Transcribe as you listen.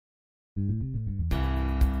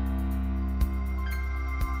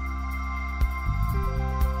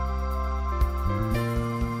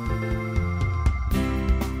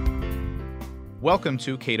Welcome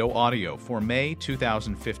to Cato Audio for May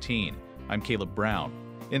 2015. I'm Caleb Brown.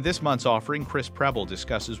 In this month's offering, Chris Preble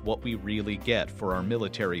discusses what we really get for our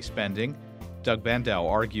military spending. Doug Bandow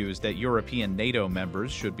argues that European NATO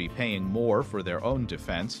members should be paying more for their own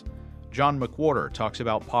defense. John McWhorter talks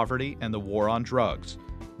about poverty and the war on drugs.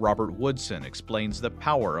 Robert Woodson explains the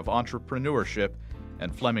power of entrepreneurship.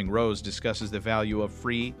 And Fleming Rose discusses the value of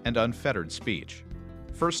free and unfettered speech.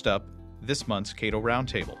 First up, this month's Cato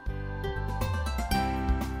Roundtable.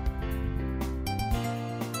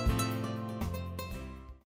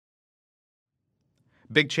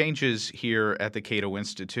 Big changes here at the Cato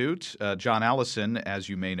Institute. John Allison, as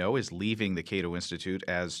you may know, is leaving the Cato Institute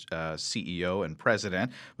as CEO and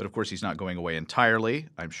president, but of course he's not going away entirely.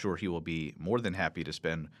 I'm sure he will be more than happy to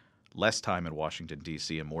spend less time in Washington,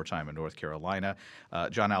 D.C. and more time in North Carolina.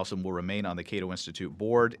 John Allison will remain on the Cato Institute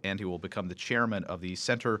board, and he will become the chairman of the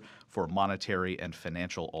Center for Monetary and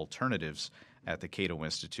Financial Alternatives at the Cato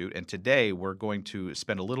Institute. And today we're going to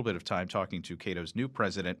spend a little bit of time talking to Cato's new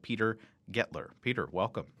president, Peter Gettler. Peter,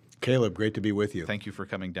 welcome. Caleb, great to be with you. Thank you for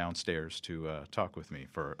coming downstairs to talk with me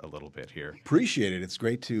for a little bit here. Appreciate it. It's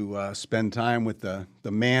great to spend time with the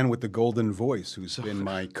man with the golden voice who's been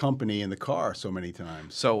my company in the car so many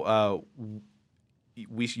times. So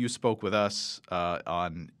you spoke with us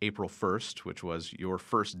on April 1st, which was your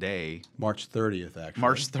first day. March 30th, actually.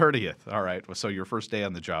 March 30th. All right. So your first day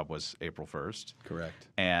on the job was April 1st. Correct.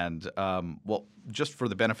 And, well, just for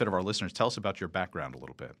the benefit of our listeners, tell us about your background a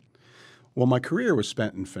little bit. Well, my career was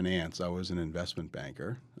spent in finance. I was an investment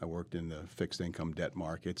banker. I worked in the fixed income debt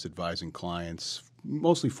markets, advising clients,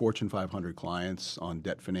 mostly Fortune 500 clients, on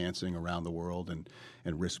debt financing around the world and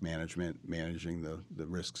risk management, managing the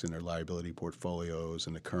risks in their liability portfolios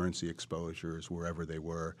and the currency exposures wherever they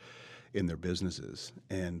were in their businesses.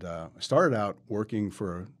 And I started out working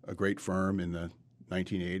for a great firm in the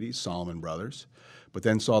 1980s, Salomon Brothers, but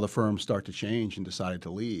then saw the firm start to change and decided to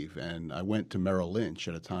leave. And I went to Merrill Lynch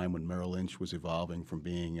at a time when Merrill Lynch was evolving from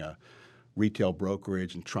being a retail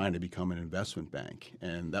brokerage and trying to become an investment bank.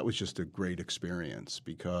 And that was just a great experience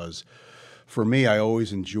because for me, I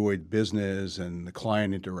always enjoyed business and the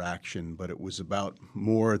client interaction, but it was about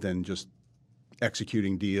more than just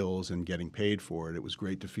executing deals and getting paid for it. It was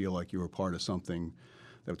great to feel like you were part of something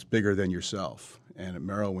that's bigger than yourself. And at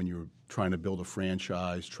Merrill, when you're trying to build a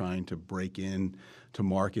franchise, trying to break in to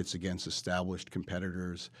markets against established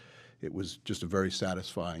competitors, it was just a very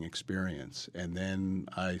satisfying experience. And then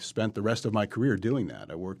I spent the rest of my career doing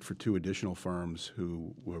that. I worked for two additional firms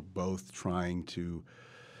who were both trying to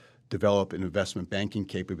develop an investment banking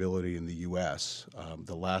capability in the U.S.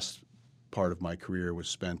 The last part of my career was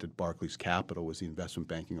spent at Barclays Capital, was the investment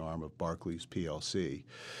banking arm of Barclays PLC.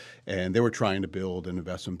 And they were trying to build an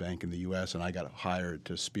investment bank in the U.S., and I got hired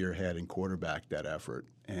to spearhead and quarterback that effort.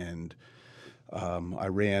 And I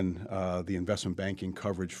ran the investment banking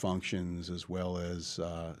coverage functions as well as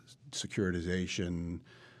securitization,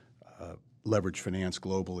 leverage finance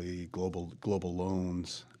globally, global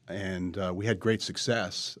loans. And we had great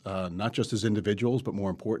success, not just as individuals, but more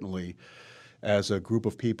importantly, as a group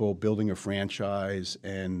of people building a franchise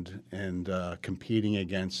and competing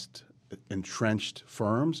against entrenched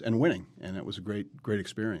firms and winning. And it was a great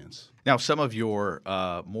experience. Now, some of your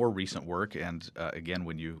more recent work, and again,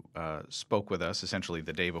 when you spoke with us essentially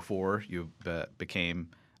the day before you became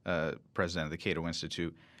president of the Cato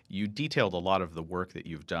Institute, you detailed a lot of the work that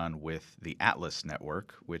you've done with the Atlas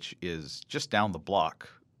Network, which is just down the block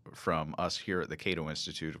from us here at the Cato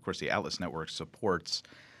Institute. Of course, the Atlas Network supports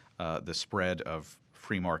the spread of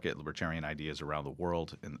free market libertarian ideas around the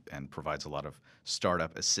world and provides a lot of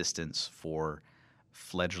startup assistance for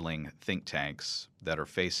fledgling think tanks that are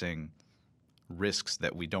facing risks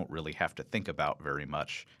that we don't really have to think about very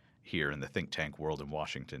much here in the think tank world in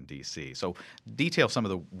Washington, D.C. So detail some of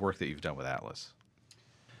the work that you've done with Atlas.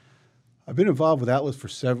 I've been involved with Atlas for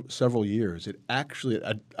several years. It actually,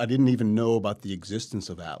 I didn't even know about the existence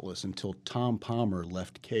of Atlas until Tom Palmer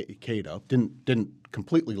left Cato. Didn't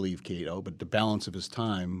completely leave Cato, but the balance of his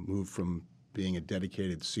time moved from being a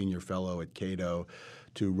dedicated senior fellow at Cato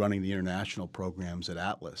to running the international programs at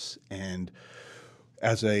Atlas. And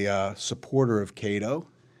as a supporter of Cato,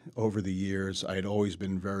 over the years, I had always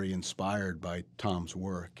been very inspired by Tom's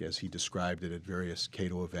work as he described it at various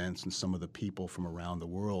Cato events and some of the people from around the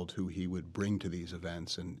world who he would bring to these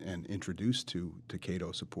events and introduce to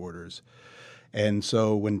Cato supporters. And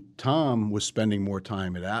so when Tom was spending more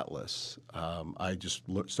time at Atlas, I just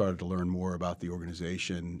started to learn more about the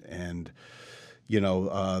organization. And,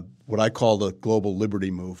 what I call the global liberty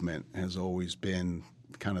movement has always been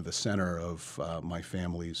kind of the center of my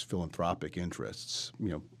family's philanthropic interests.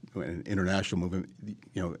 an international movement,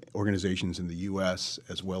 organizations in the U.S.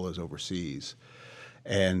 as well as overseas.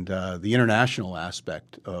 And the international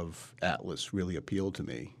aspect of Atlas really appealed to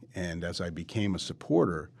me. And as I became a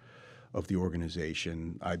supporter of the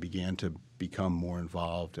organization, I began to become more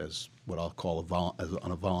involved as what I'll call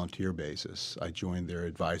on a volunteer basis. I joined their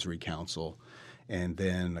advisory council, and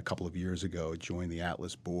then a couple of years ago joined the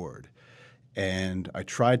Atlas board. And I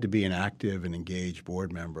tried to be an active and engaged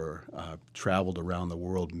board member, traveled around the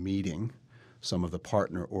world meeting some of the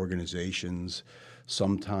partner organizations.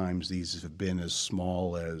 Sometimes these have been as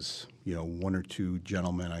small as, one or two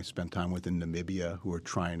gentlemen I spent time with in Namibia who are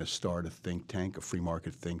trying to start a think tank, a free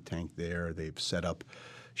market think tank there. They've set up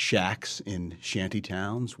shacks in shanty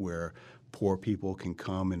towns where poor people can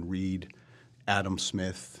come and read Adam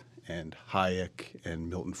Smith and Hayek and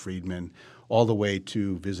Milton Friedman, all the way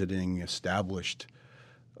to visiting established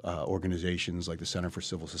organizations like the Center for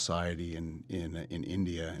Civil Society in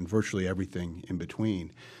India, and virtually everything in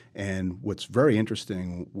between. And what's very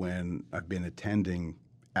interesting when I've been attending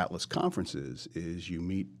Atlas conferences is you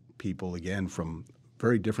meet people, again, from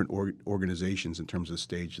very different organizations in terms of the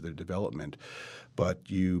stage of their development, but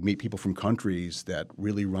you meet people from countries that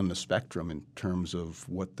really run the spectrum in terms of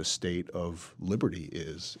what the state of liberty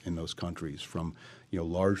is in those countries, from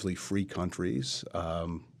largely free countries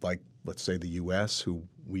like, let's say, the U.S., who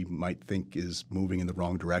we might think is moving in the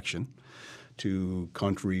wrong direction, to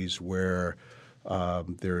countries where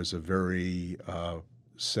there is a very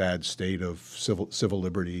sad state of civil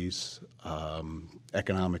liberties,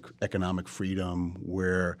 economic freedom,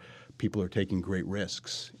 where people are taking great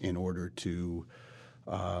risks in order to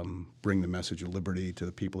bring the message of liberty to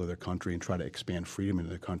the people of their country and try to expand freedom in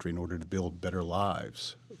their country in order to build better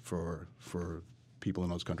lives for people in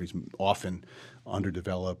those countries, often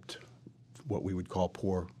underdeveloped, what we would call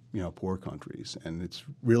poor countries. And it's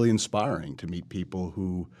really inspiring to meet people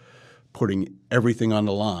who putting everything on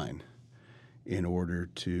the line in order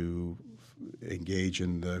to engage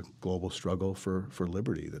in the global struggle for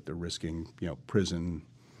liberty, that they're risking, prison,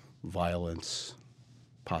 violence,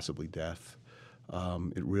 possibly death.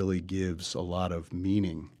 It really gives a lot of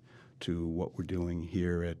meaning to what we're doing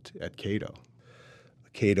here at Cato.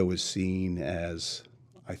 Cato is seen as,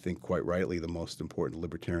 I think quite rightly, the most important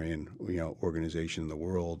libertarian organization in the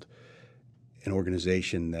world, an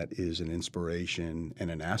organization that is an inspiration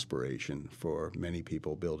and an aspiration for many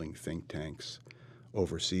people building think tanks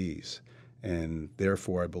overseas. And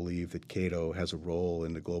therefore, I believe that Cato has a role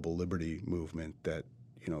in the global liberty movement that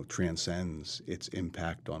transcends its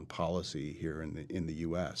impact on policy here in the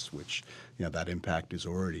U.S., which that impact is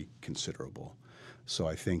already considerable. So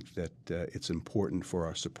I think that it's important for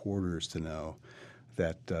our supporters to know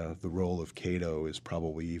that the role of Cato is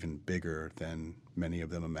probably even bigger than many of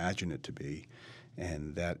them imagine it to be.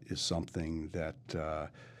 And that is something that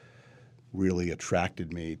really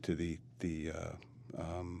attracted me to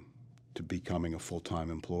to becoming a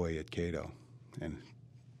full-time employee at Cato and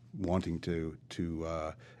wanting to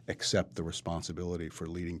accept the responsibility for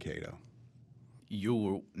leading Cato.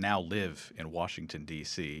 You now live in Washington,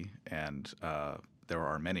 D.C., and there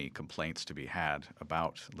are many complaints to be had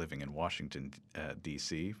about living in Washington,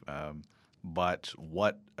 D.C., but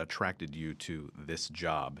what attracted you to this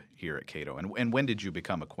job here at Cato? And when did you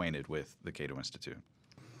become acquainted with the Cato Institute?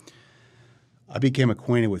 I became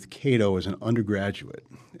acquainted with Cato as an undergraduate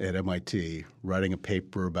at MIT, writing a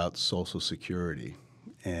paper about Social Security.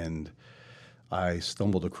 And I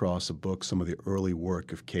stumbled across a book. Some of the early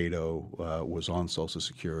work of Cato was on Social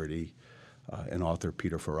Security. An author,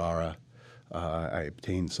 Peter Ferrara. I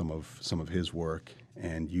obtained some of his work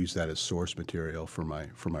and used that as source material for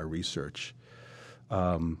my research.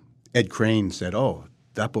 Ed Crane said, "Oh,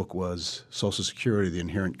 that book was Social Security: The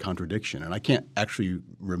Inherent Contradiction," and I can't actually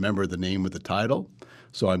remember the name of the title,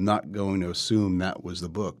 so I'm not going to assume that was the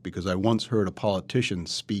book, because I once heard a politician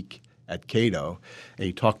speak at Cato, and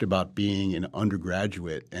he talked about being an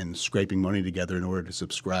undergraduate and scraping money together in order to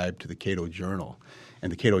subscribe to the Cato Journal.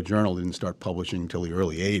 And the Cato Journal didn't start publishing until the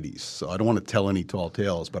early 80s. So I don't want to tell any tall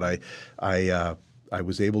tales, but I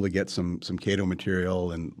was able to get some Cato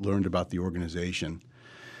material and learned about the organization.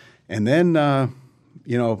 And then,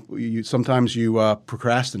 sometimes you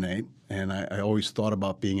procrastinate, and I always thought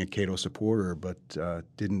about being a Cato supporter, but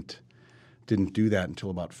didn't do that until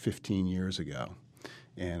about 15 years ago.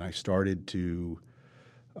 And I started to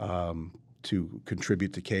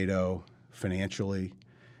contribute to Cato financially.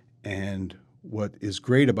 And what is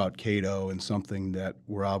great about Cato, and something that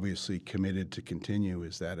we're obviously committed to continue,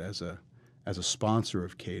 is that as a sponsor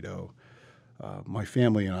of Cato, my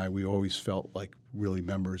family and I, we always felt like really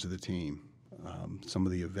members of the team. Some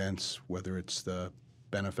of the events, whether it's the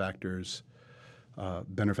benefactors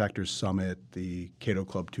Benefactors Summit, the Cato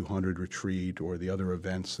Club 200 retreat, or the other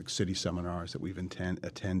events like city seminars that we've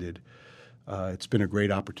attended. It's been a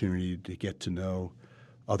great opportunity to get to know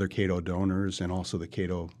other Cato donors and also the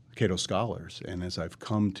Cato scholars. And as I've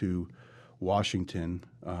come to Washington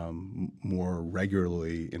more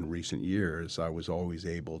regularly in recent years, I was always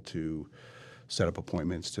able to set up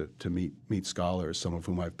appointments to meet scholars, some of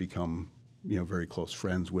whom I've become very close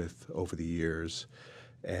friends with over the years.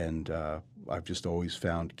 And I've just always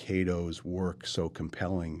found Cato's work so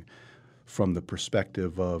compelling from the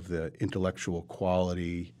perspective of the intellectual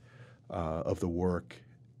quality of the work.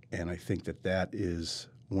 And I think that is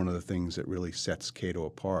one of the things that really sets Cato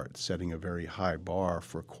apart, setting a very high bar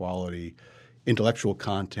for quality intellectual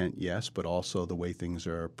content, yes, but also the way things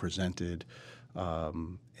are presented,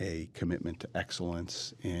 a commitment to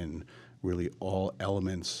excellence in really all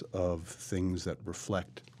elements of things that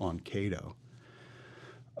reflect on Cato.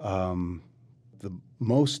 The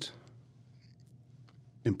most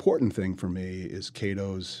important thing for me is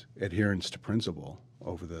Cato's adherence to principle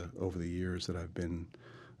over the years that I've been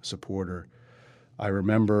a supporter. I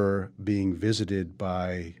remember being visited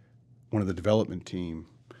by one of the development team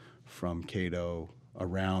from Cato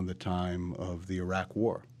around the time of the Iraq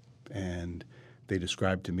War, and they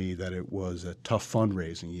described to me that it was a tough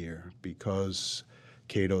fundraising year because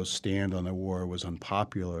Cato's stand on the war was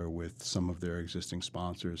unpopular with some of their existing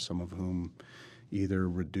sponsors, some of whom either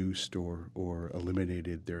reduced or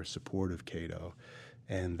eliminated their support of Cato.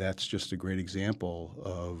 And that's just a great example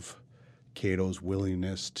of Cato's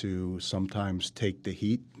willingness to sometimes take the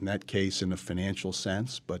heat, in that case in a financial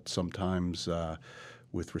sense, but sometimes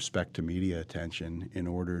with respect to media attention in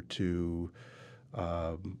order to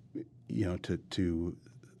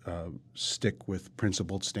stick with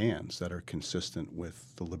principled stands that are consistent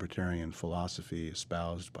with the libertarian philosophy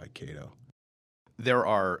espoused by Cato. There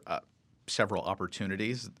are several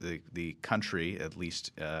opportunities. The country, at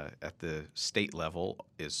least at the state level,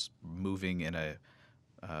 is moving in a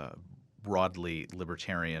broadly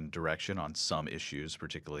libertarian direction on some issues,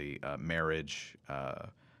 particularly marriage,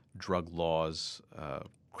 drug laws,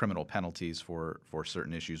 criminal penalties for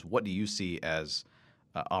certain issues. What do you see as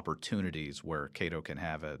opportunities where Cato can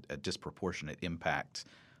have a disproportionate impact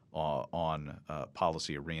on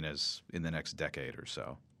policy arenas in the next decade or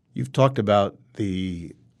so? You've talked about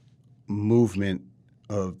the movement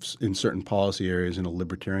in certain policy areas in a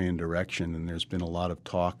libertarian direction, and there's been a lot of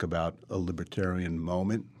talk about a libertarian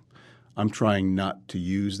moment. I'm trying not to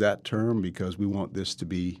use that term because we want this to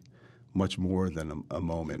be much more than a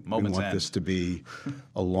moment. We want this to be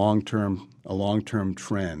a long-term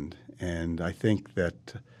trend. And I think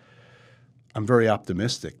that I'm very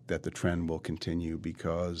optimistic that the trend will continue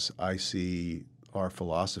because I see our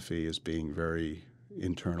philosophy as being very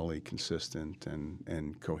internally consistent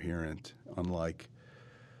and coherent, unlike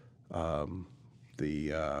in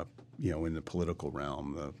the political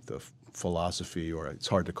realm, the philosophy, or it's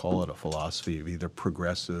hard to call it a philosophy, of either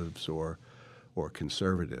progressives or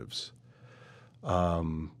conservatives.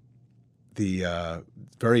 Very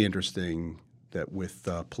interesting that with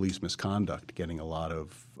police misconduct getting a lot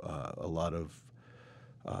of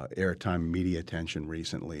airtime media attention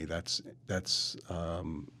recently, that's a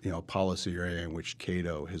policy area in which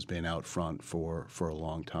Cato has been out front for a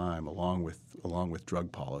long time, along with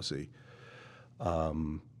drug policy.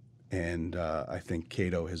 And I think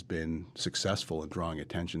Cato has been successful in drawing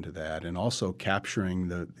attention to that and also capturing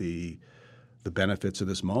the benefits of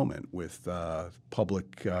this moment with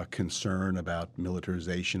public concern about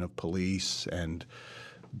militarization of police and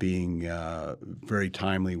being very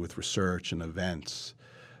timely with research and events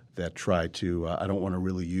that try to, I don't want to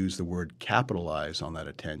really use the word capitalize on that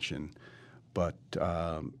attention, but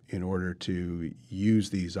in order to use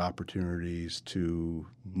these opportunities to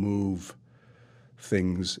move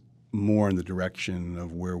things more in the direction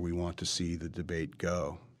of where we want to see the debate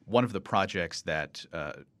go. One of the projects that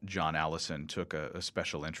John Allison took a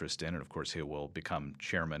special interest in, and of course he will become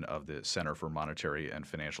chairman of the Center for Monetary and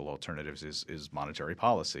Financial Alternatives, is monetary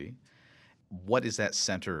policy. What is that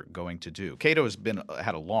center going to do? Cato has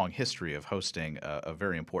had a long history of hosting a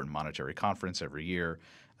very important monetary conference every year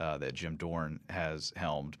that Jim Dorn has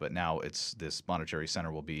helmed, but now this monetary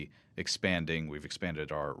center will be expanding. We've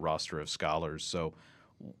expanded our roster of scholars. So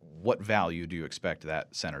what value do you expect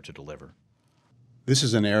that center to deliver? This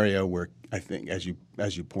is an area where I think, as you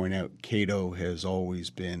point out, Cato has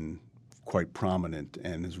always been quite prominent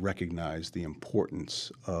and has recognized the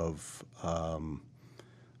importance of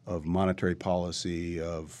monetary policy,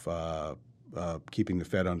 of keeping the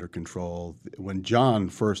Fed under control. When John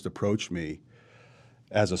first approached me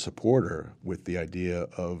as a supporter with the idea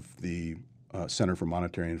of the Center for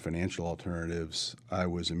Monetary and Financial Alternatives, I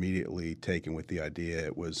was immediately taken with the idea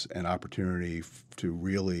it was an opportunity to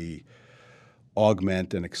really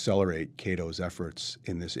augment and accelerate Cato's efforts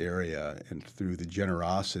in this area. And through the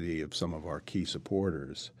generosity of some of our key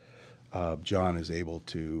supporters, John is able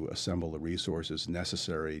to assemble the resources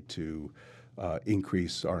necessary to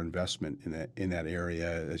increase our investment in that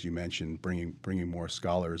area, as you mentioned, bringing more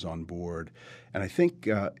scholars on board. And I think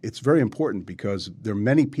it's very important because there are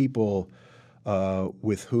many people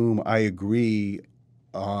with whom I agree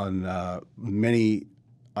on many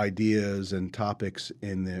ideas and topics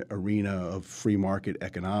in the arena of free market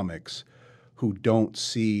economics who don't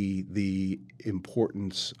see the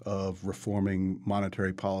importance of reforming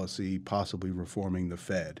monetary policy, possibly reforming the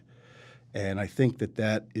Fed. And I think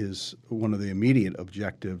that is one of the immediate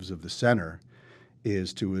objectives of the center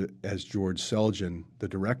is to, as George Selgin, the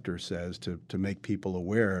director, says, to make people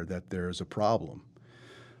aware that there is a problem.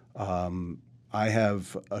 I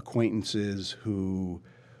have acquaintances who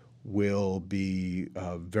will be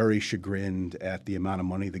very chagrined at the amount of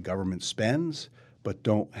money the government spends, but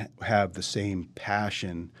don't have the same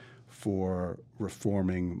passion for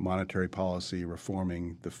reforming monetary policy,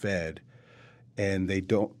 reforming the Fed. And they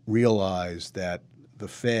don't realize that the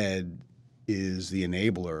Fed is the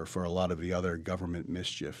enabler for a lot of the other government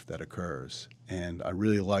mischief that occurs. And I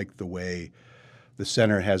really like the way the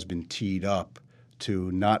center has been teed up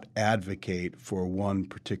to not advocate for one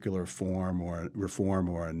particular form or reform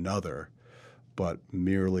or another, but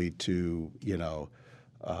merely to,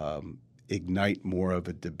 ignite more of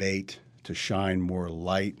a debate, to shine more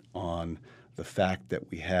light on the fact that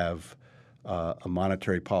we have a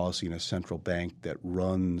monetary policy and a central bank that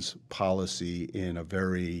runs policy in a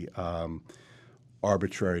very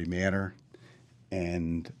arbitrary manner.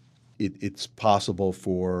 And it's possible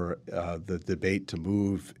for the debate to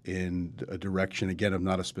move in a direction, again, of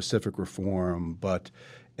not a specific reform, but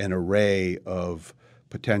an array of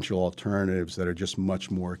potential alternatives that are just much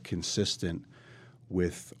more consistent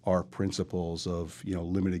with our principles of,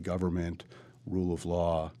 limited government, rule of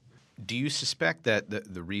law. Do you suspect that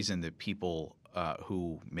the reason that people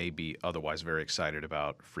who may be otherwise very excited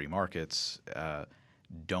about free markets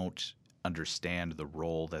don't understand the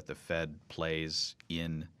role that the Fed plays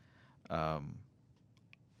in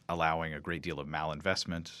allowing a great deal of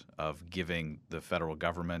malinvestment, of giving the federal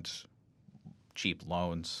government cheap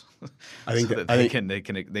loans, I think so that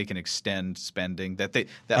they can extend spending, that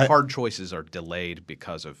hard choices are delayed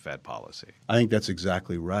because of Fed policy? I think that's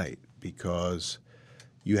exactly right, because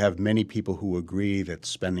you have many people who agree that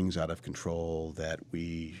spending's out of control, that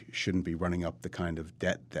we shouldn't be running up the kind of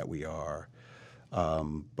debt that we are,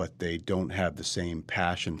 but they don't have the same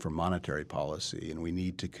passion for monetary policy. And we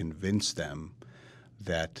need to convince them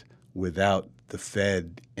that without the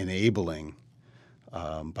Fed enabling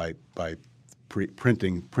by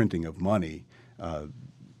printing of money,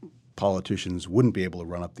 politicians wouldn't be able to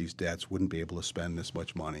run up these debts, wouldn't be able to spend this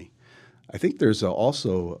much money. I think there's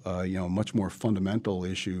also a much more fundamental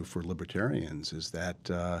issue for libertarians is that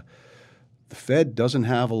the Fed doesn't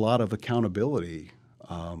have a lot of accountability,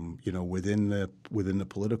 within the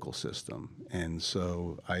political system, and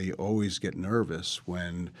so I always get nervous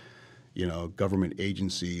when government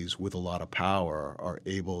agencies with a lot of power are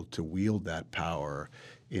able to wield that power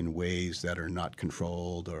in ways that are not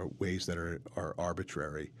controlled or ways that are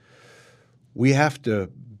arbitrary. We have to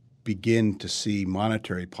begin to see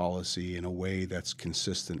monetary policy in a way that's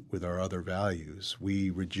consistent with our other values.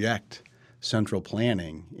 We reject central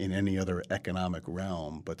planning in any other economic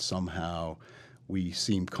realm, but somehow we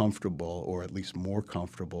seem comfortable, or at least more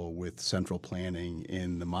comfortable, with central planning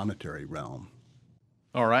in the monetary realm.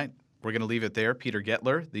 All right. We're going to leave it there. Peter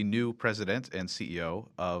Gettler, the new president and CEO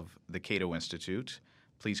of the Cato Institute.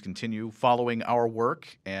 Please continue following our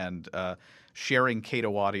work and sharing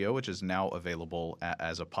Cato Audio, which is now available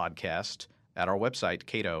as a podcast at our website,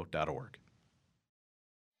 cato.org.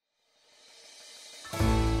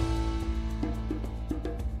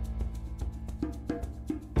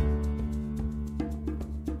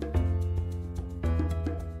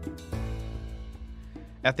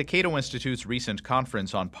 At the Cato Institute's recent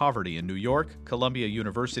conference on poverty in New York, Columbia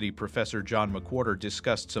University professor John McWhorter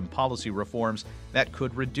discussed some policy reforms that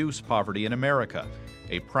could reduce poverty in America.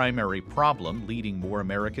 A primary problem leading more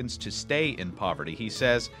Americans to stay in poverty, he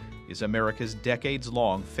says, is America's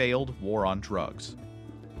decades-long failed war on drugs.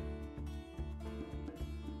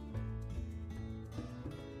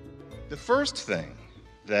 The first thing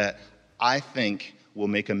that I think will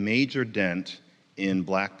make a major dent in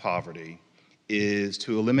black poverty is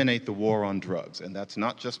to eliminate the war on drugs. And that's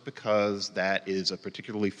not just because that is a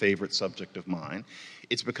particularly favorite subject of mine.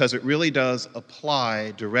 It's because it really does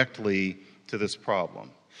apply directly to this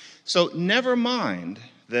problem. So never mind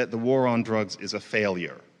that the war on drugs is a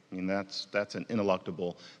failure. I mean, that's an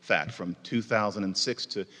ineluctable fact. From 2006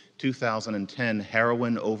 to 2010,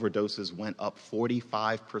 heroin overdoses went up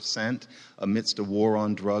 45% amidst a war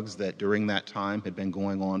on drugs that during that time had been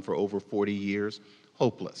going on for over 40 years.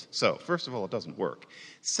 Hopeless. So, first of all, it doesn't work.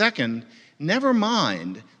 Second, never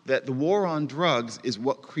mind that the war on drugs is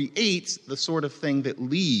what creates the sort of thing that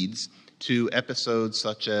leads to episodes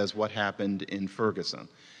such as what happened in Ferguson.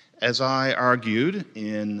 As I argued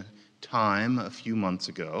in Time a few months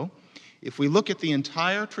ago, if we look at the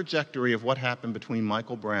entire trajectory of what happened between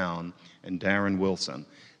Michael Brown and Darren Wilson,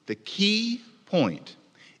 the key point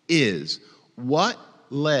is what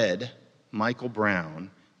led Michael Brown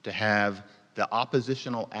to have the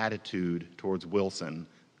oppositional attitude towards Wilson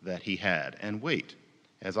that he had. And wait,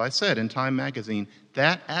 as I said in Time magazine,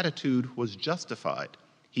 that attitude was justified.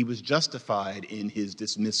 He was justified in his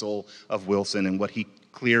dismissal of Wilson and what he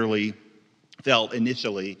clearly felt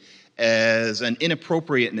initially as an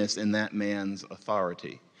inappropriateness in that man's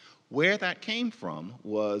authority. Where that came from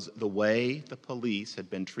was the way the police had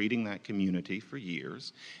been treating that community for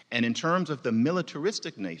years, and in terms of the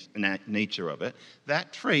militaristic nature of it,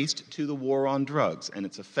 that traced to the war on drugs and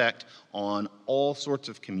its effect on all sorts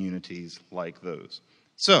of communities like those.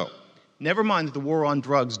 So, never mind that the war on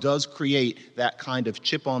drugs does create that kind of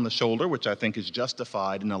chip on the shoulder, which I think is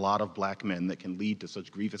justified in a lot of black men that can lead to such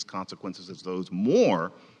grievous consequences as those.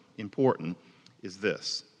 More important is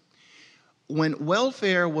this. When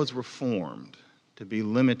welfare was reformed to be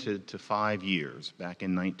limited to 5 years back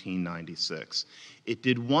in 1996, it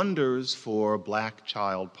did wonders for black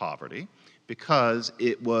child poverty because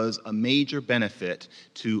it was a major benefit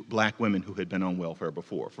to black women who had been on welfare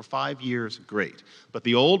before. For 5 years, great. But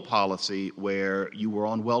the old policy where you were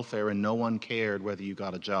on welfare and no one cared whether you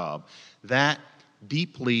got a job, that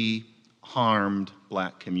deeply harmed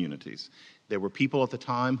black communities. There were people at the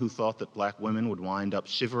time who thought that black women would wind up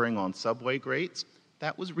shivering on subway grates.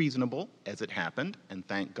 That was reasonable, as it happened, and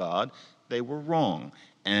thank God they were wrong.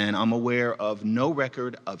 And I'm aware of no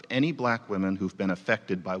record of any black women who've been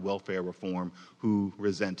affected by welfare reform who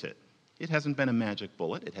resent it. It hasn't been a magic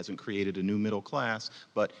bullet. It hasn't created a new middle class,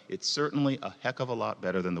 but it's certainly a heck of a lot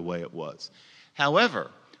better than the way it was.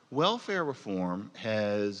 However, welfare reform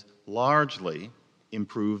has largely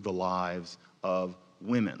improved the lives of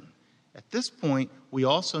women. At this point, we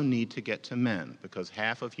also need to get to men, because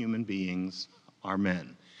half of human beings are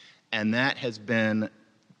men. And that has been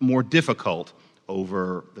more difficult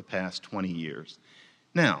over the past 20 years.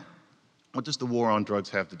 Now, what does the war on drugs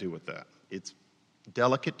have to do with that? It's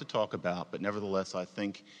delicate to talk about, but nevertheless, I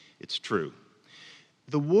think it's true.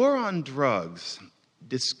 The war on drugs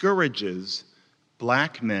discourages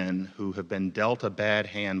black men who have been dealt a bad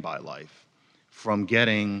hand by life from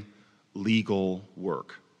getting legal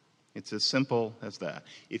work. It's as simple as that.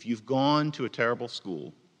 If you've gone to a terrible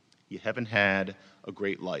school, you haven't had a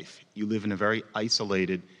great life. You live in a very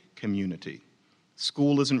isolated community.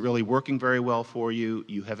 School isn't really working very well for you.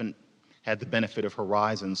 You haven't had the benefit of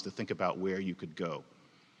horizons to think about where you could go.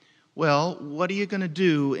 Well, what are you going to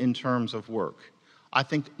do in terms of work? I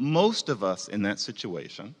think most of us in that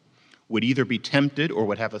situation would either be tempted or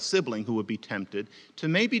would have a sibling who would be tempted to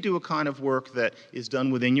maybe do a kind of work that is done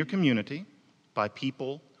within your community, by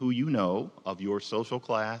people who you know of your social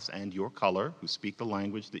class and your color, who speak the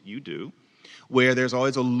language that you do, where there's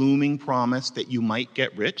always a looming promise that you might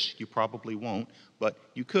get rich. You probably won't, but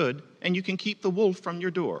you could, and you can keep the wolf from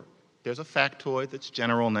your door. There's a factoid that's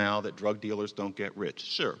general now that drug dealers don't get rich.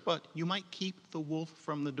 Sure, but you might keep the wolf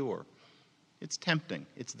from the door. It's tempting.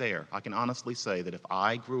 It's there. I can honestly say that if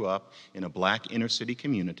I grew up in a black inner city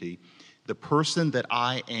community, the person that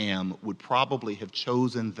I am would probably have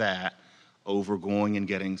chosen that over going and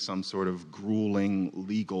getting some sort of grueling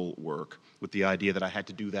legal work with the idea that I had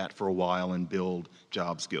to do that for a while and build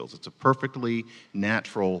job skills. It's a perfectly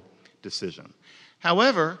natural decision.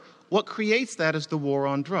 However, what creates that is the war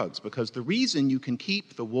on drugs, because the reason you can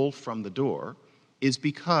keep the wolf from the door is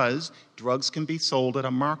because drugs can be sold at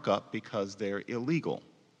a markup because they're illegal.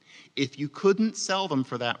 If you couldn't sell them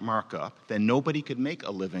for that markup, then nobody could make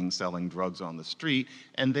a living selling drugs on the street,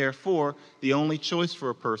 and therefore the only choice for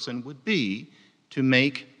a person would be to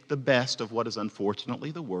make the best of what is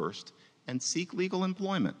unfortunately the worst and seek legal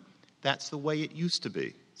employment. That's the way it used to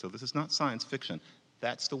be. So this is not science fiction.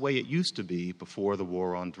 That's the way it used to be before the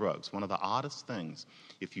war on drugs. One of the oddest things,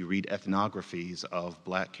 if you read ethnographies of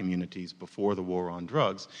black communities before the war on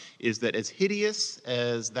drugs, is that as hideous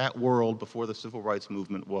as that world before the civil rights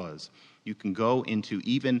movement was, you can go into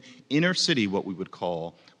even inner city, what we would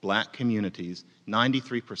call black communities,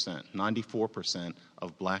 93%, 94%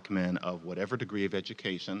 of black men of whatever degree of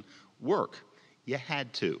education work. You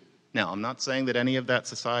had to. Now, I'm not saying that any of that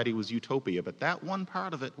society was utopia, but that one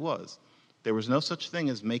part of it was. There was no such thing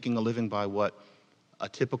as making a living by what a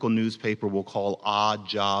typical newspaper will call odd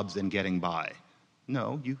jobs and getting by.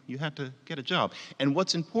 No, you had to get a job. And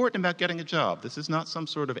what's important about getting a job, this is not some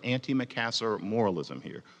sort of anti-Macassar moralism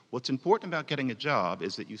here. What's important about getting a job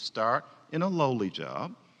is that you start in a lowly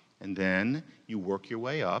job, and then you work your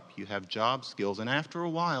way up, you have job skills, and after a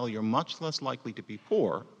while, you're much less likely to be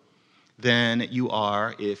poor than you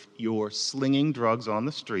are if you're slinging drugs on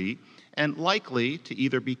the street and likely to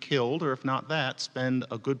either be killed or, if not that, spend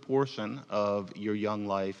a good portion of your young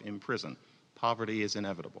life in prison. Poverty is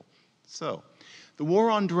inevitable. So, the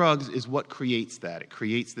war on drugs is what creates that. It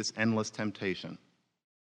creates this endless temptation.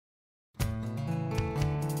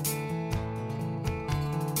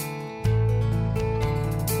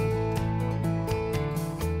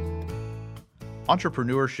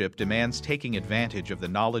 Entrepreneurship demands taking advantage of the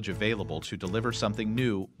knowledge available to deliver something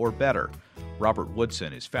new or better. Robert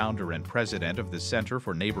Woodson is founder and president of the Center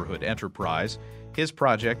for Neighborhood Enterprise. His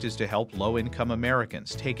project is to help low-income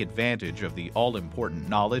Americans take advantage of the all-important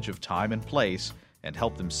knowledge of time and place and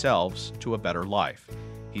help themselves to a better life.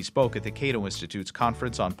 He spoke at the Cato Institute's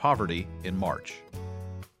Conference on Poverty in March.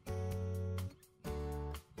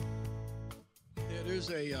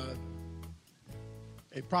 There's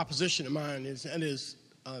a proposition of mine, and is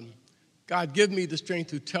God give me the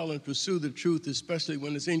strength to tell and pursue the truth, especially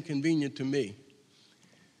when it's inconvenient to me.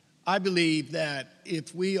 I believe that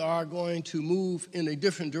if we are going to move in a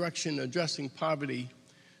different direction addressing poverty,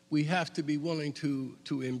 we have to be willing to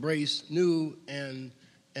embrace new and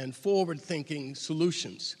forward-thinking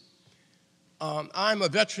solutions. I'm a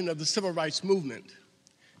veteran of the civil rights movement,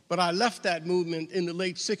 but I left that movement in the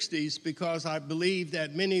late 60s because I believe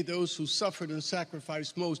that many of those who suffered and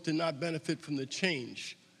sacrificed most did not benefit from the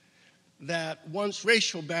change. That once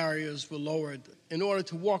racial barriers were lowered, in order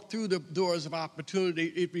to walk through the doors of opportunity,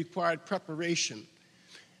 it required preparation.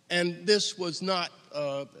 And this was not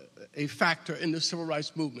a factor in the civil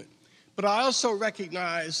rights movement. But I also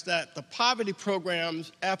recognize that the poverty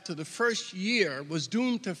programs after the first year was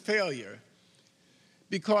doomed to failure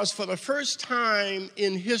because for the first time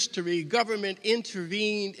in history, government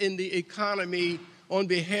intervened in the economy on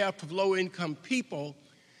behalf of low-income people,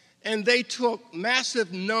 and they took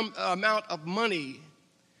massive amount of money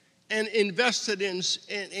and invested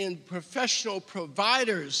in professional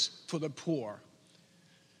providers for the poor.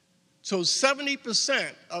 So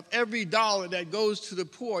 70% of every dollar that goes to the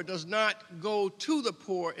poor does not go to the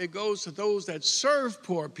poor, it goes to those that serve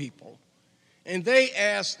poor people. And they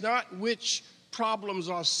ask not which problems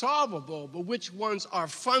are solvable, but which ones are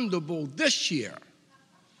fundable this year.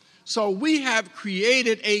 So we have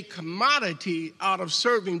created a commodity out of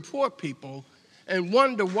serving poor people and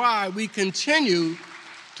wonder why we continue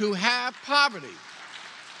to have poverty.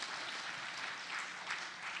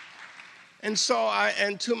 And so,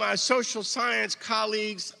 to my social science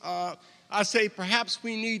colleagues, I say perhaps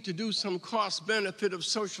we need to do some cost-benefit of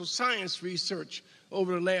social science research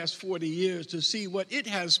over the last 40 years to see what it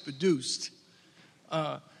has produced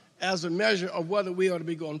as a measure of whether we ought to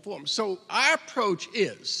be going forward. So our approach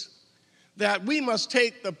is that we must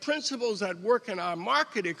take the principles that work in our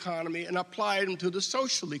market economy and apply them to the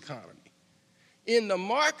social economy. In the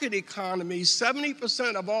market economy,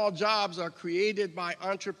 70% of all jobs are created by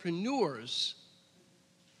entrepreneurs,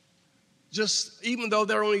 even though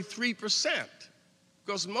they're only 3%,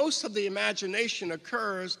 because most of the imagination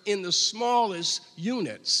occurs in the smallest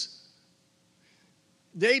units.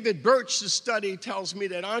 David Birch's study tells me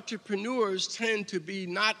that entrepreneurs tend to be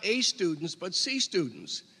not A students, but C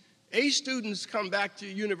students. A students come back to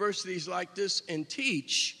universities like this and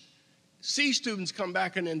teach. C students come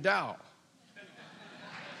back and endow.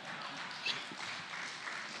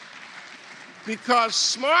 Because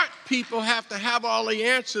smart people have to have all the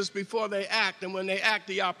answers before they act, and when they act,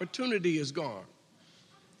 the opportunity is gone.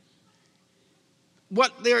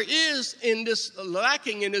 What there is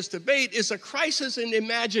lacking in this debate is a crisis in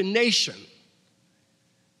imagination.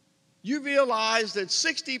 You realize that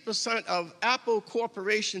 60% of Apple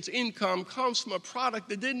Corporation's income comes from a product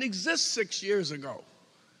that didn't exist 6 years ago.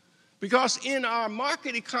 Because in our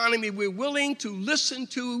market economy, we're willing to listen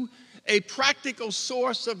to a practical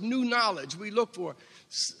source of new knowledge. We look for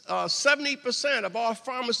 70% of all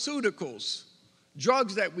pharmaceuticals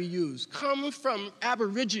drugs that we use come from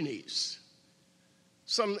Aborigines,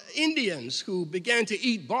 some Indians who began to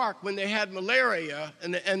eat bark when they had malaria,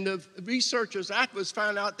 and the researchers afterwards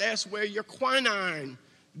found out that's where your quinine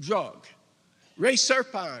drug,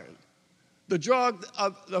 reserpine, the drug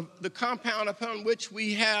of the compound upon which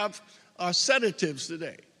we have sedatives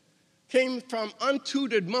today, came from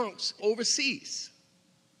untutored monks overseas.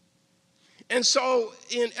 And so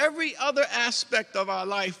in every other aspect of our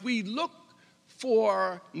life, we look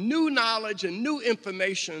for new knowledge and new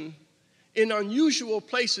information in unusual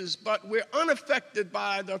places, but we're unaffected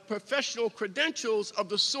by the professional credentials of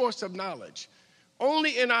the source of knowledge.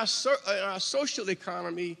 Only in our social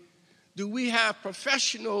economy do we have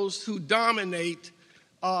professionals who dominate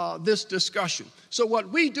this discussion. So what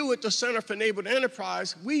we do at the Center for Neighborhood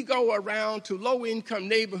Enterprise, we go around to low-income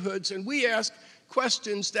neighborhoods and we ask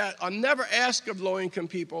questions that are never asked of low-income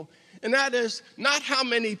people, and that is not how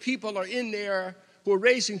many people are in there who are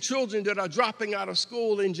raising children that are dropping out of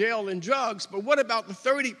school, in jail, and drugs, but what about the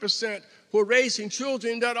 30% who are raising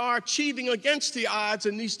children that are achieving against the odds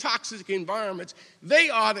in these toxic environments? They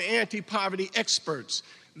are the anti-poverty experts.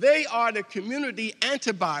 They are the community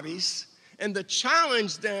antibodies, and the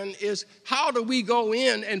challenge then is how do we go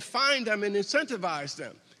in and find them and incentivize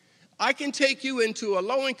them? I can take you into a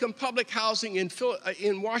low-income public housing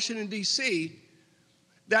in Washington, D.C.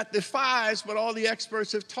 that defies what all the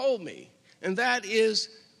experts have told me. And that is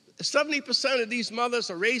 70% of these mothers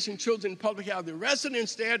are raising children in public housing. The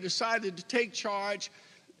residents there decided to take charge,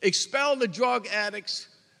 expel the drug addicts,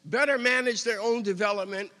 better manage their own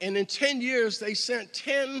development, and in 10 years they sent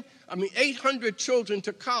 800 children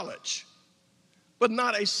to college. But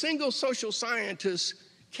not a single social scientist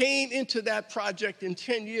came into that project in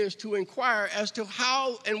 10 years to inquire as to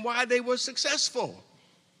how and why they were successful.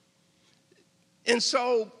 And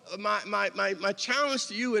so my challenge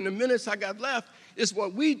to you in the minutes I got left is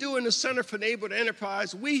what we do in the Center for Neighborhood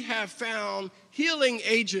Enterprise. We have found healing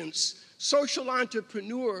agents, social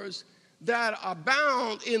entrepreneurs that are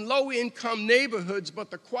bound in low-income neighborhoods, but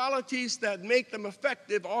the qualities that make them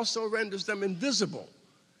effective also renders them invisible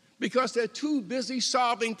because they're too busy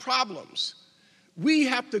solving problems. We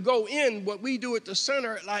have to go in, what we do at the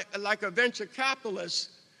center, like a venture capitalist.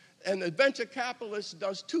 And the venture capitalist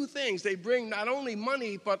does two things. They bring not only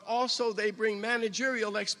money, but also they bring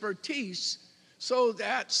managerial expertise so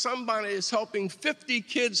that somebody is helping 50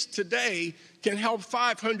 kids today can help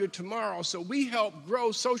 500 tomorrow. So we help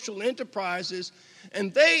grow social enterprises,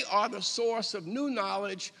 and they are the source of new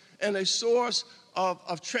knowledge and a source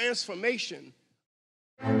of transformation.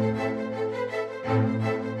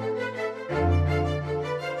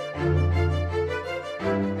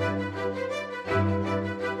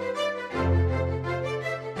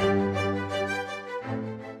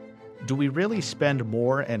 Do we really spend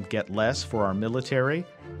more and get less for our military?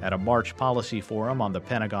 At a March policy forum on the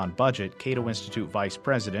Pentagon budget, Cato Institute Vice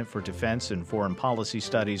President for Defense and Foreign Policy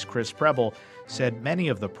Studies Chris Preble said many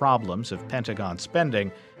of the problems of Pentagon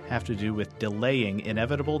spending have to do with delaying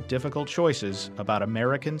inevitable difficult choices about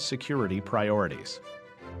American security priorities.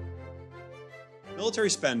 Military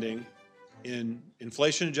spending in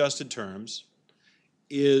inflation-adjusted terms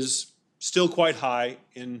is still quite high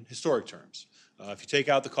in historic terms. If you take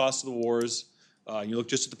out the cost of the wars, and you look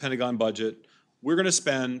just at the Pentagon budget, we're going to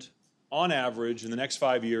spend, on average, in the next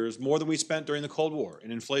 5 years, more than we spent during the Cold War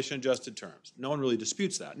in inflation-adjusted terms. No one really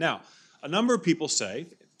disputes that. Now, a number of people say,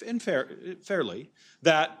 fairly,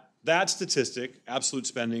 that statistic, absolute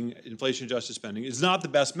spending, inflation-adjusted spending, is not the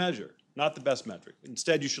best measure, not the best metric.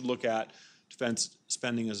 Instead, you should look at defense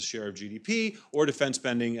spending as a share of GDP or defense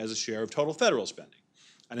spending as a share of total federal spending.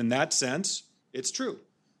 And in that sense, it's true.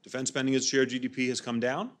 Defense spending as a share of GDP has come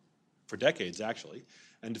down for decades, actually,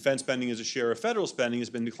 and defense spending as a share of federal spending has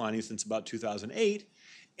been declining since about 2008,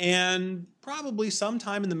 and probably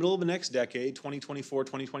sometime in the middle of the next decade, 2024,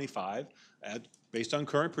 2025, based on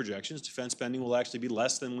current projections, defense spending will actually be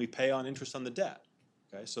less than we pay on interest on the debt.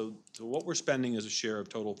 Okay, so what we're spending as a share of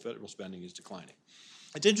total federal spending is declining.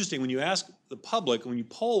 It's interesting, when you ask the public, when you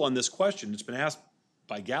poll on this question, it's been asked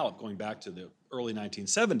by Gallup going back to the early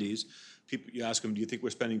 1970s, you ask them, do you think we're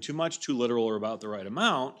spending too much, too little, or about the right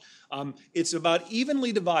amount? It's about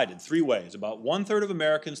evenly divided 3 ways. About 1/3 of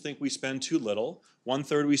Americans think we spend too little,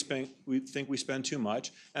 1/3 we think we spend too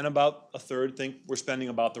much, and about 1/3 think we're spending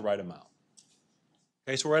about the right amount.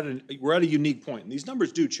 Okay, so we're at a unique point. And these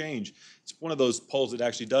numbers do change. It's one of those polls that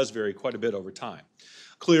actually does vary quite a bit over time.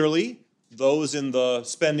 Clearly, those in the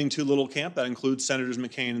spending too little camp, that includes Senators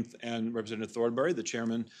McCain and Representative Thornberry, the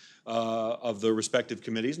chairman of the respective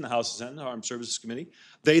committees in the House and Senate, the Armed Services Committee.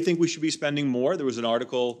 They think we should be spending more. There was an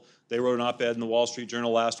article, they wrote an op-ed in the Wall Street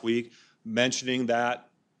Journal last week mentioning that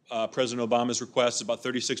President Obama's request is about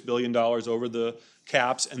 $36 billion over the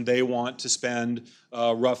caps, and they want to spend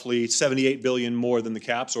roughly $78 billion more than the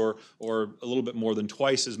caps, or a little bit more than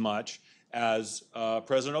twice as much as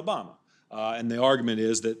President Obama. And the argument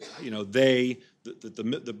is that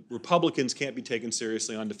the Republicans can't be taken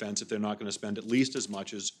seriously on defense if they're not going to spend at least as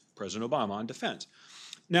much as President Obama on defense.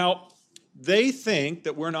 Now, they think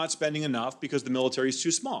that we're not spending enough because the military is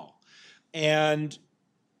too small. And,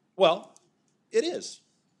 well, it is.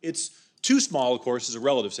 It's too small, of course, is a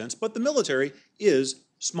relative sense, but the military is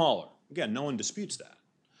smaller. Again, no one disputes that.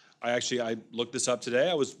 I looked this up today.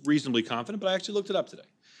 I was reasonably confident, but I actually looked it up today.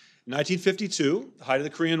 In 1952, the height of the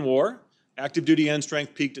Korean War, active duty end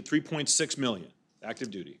strength peaked at 3.6 million. Active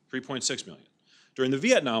duty, 3.6 million. During the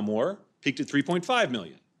Vietnam War, peaked at 3.5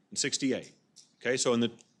 million in 1968. Okay, so in the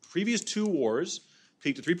previous two wars,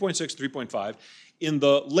 peaked at 3.6, 3.5. In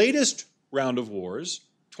the latest round of wars,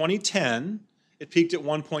 2010, it peaked at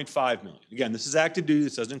 1.5 million. Again, this is active duty.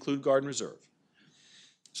 This doesn't include Guard and Reserve.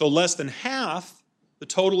 So less than half the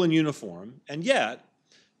total in uniform, and yet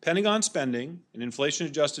Pentagon spending in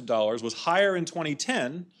inflation-adjusted dollars was higher in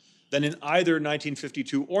 2010 than in either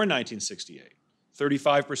 1952 or 1968,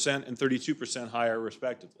 35% and 32% higher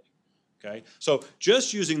respectively. Okay? So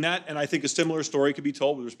just using that, and I think a similar story could be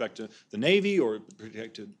told with respect to the Navy or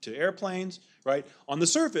to airplanes, right? On the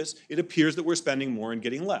surface, it appears that we're spending more and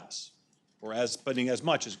getting less, or spending as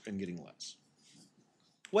much as and getting less.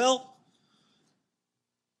 Well,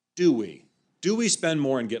 do we? Do we spend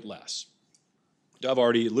more and get less? Dov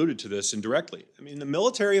already alluded to this indirectly. I mean, the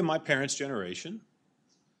military of my parents' generation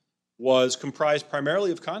was comprised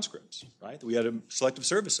primarily of conscripts, right? We had a Selective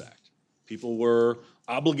Service Act. People were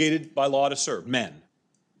obligated by law to serve, men,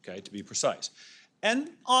 okay, to be precise. And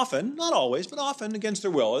often, not always, but often against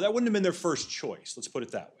their will. That wouldn't have been their first choice, let's put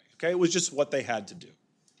it that way, okay? It was just what they had to do,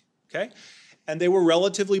 okay? And they were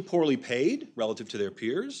relatively poorly paid relative to their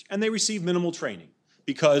peers, and they received minimal training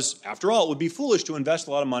because, after all, it would be foolish to invest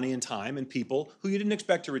a lot of money and time in people who you didn't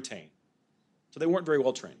expect to retain. So they weren't very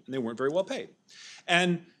well trained, and they weren't very well paid.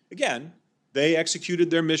 And again, they executed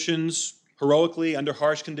their missions heroically under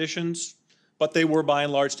harsh conditions, but they were by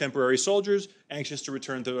and large temporary soldiers, anxious to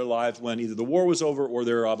return to their lives when either the war was over or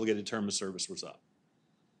their obligated term of service was up.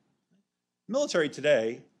 The military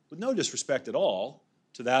today, with no disrespect at all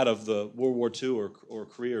to that of the World War II or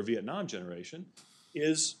Korea or Vietnam generation,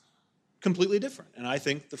 is completely different, and I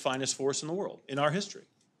think the finest force in the world in our history.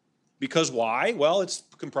 Because why? Well, it's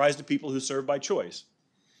comprised of people who serve by choice,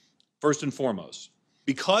 first and foremost.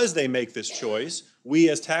 Because they make this choice, we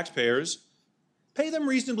as taxpayers pay them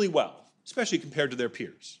reasonably well, especially compared to their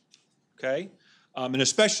peers, okay? And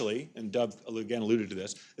especially, and Dov again alluded to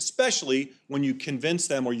this, especially when you convince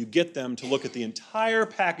them or you get them to look at the entire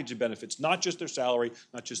package of benefits, not just their salary,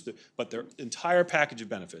 but their entire package of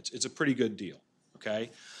benefits. It's a pretty good deal, okay?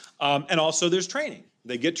 And also there's training.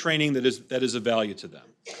 They get training that is of value to them.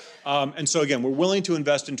 And so again, we're willing to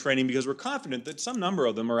invest in training because we're confident that some number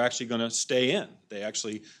of them are actually going to stay in.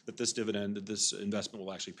 That this dividend, that this investment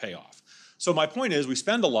will actually pay off. So my point is we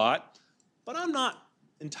spend a lot, but I'm not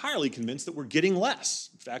entirely convinced that we're getting less.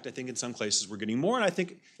 In fact, I think in some places we're getting more, and I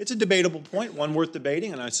think it's a debatable point, one worth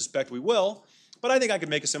debating, and I suspect we will. But I think I could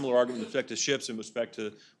make a similar argument with respect to ships and with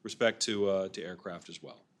respect to aircraft as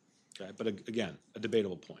well. Okay, but again, a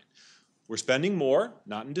debatable point. We're spending more,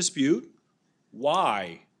 not in dispute.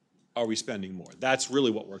 Why are we spending more? That's really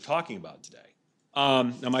what we're talking about today.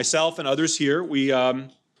 Now, myself and others here, we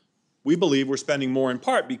believe we're spending more in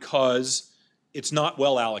part because it's not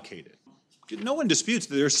well allocated. No one disputes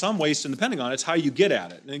that there's some waste in the Pentagon. It's how you get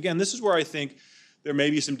at it. And again, this is where I think there may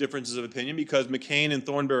be some differences of opinion because McCain and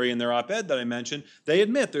Thornberry in their op-ed that I mentioned, they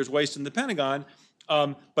admit there's waste in the Pentagon,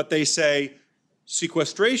 but they say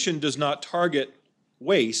sequestration does not target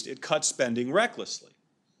waste, it cuts spending recklessly.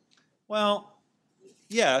 Well,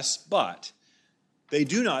 yes, but they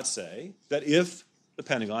do not say that if the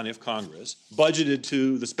Pentagon, if Congress, budgeted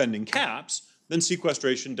to the spending caps, then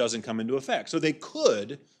sequestration doesn't come into effect. So they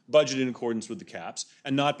could budget in accordance with the caps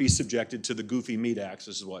and not be subjected to the goofy meat axe.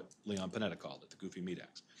 This is what Leon Panetta called it, the goofy meat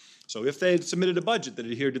axe. So if they had submitted a budget that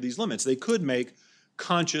adhered to these limits, they could make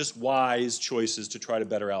conscious, wise choices to try to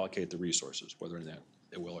better allocate the resources. Whether or not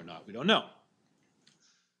they will or not, we don't know.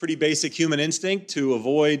 Pretty basic human instinct to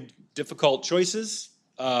avoid difficult choices.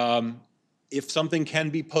 If something can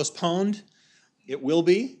be postponed, it will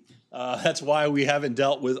be. That's why we haven't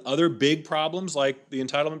dealt with other big problems like the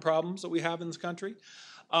entitlement problems that we have in this country.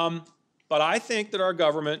 But I think that our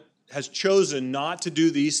government has chosen not to do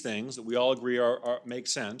these things that we all agree make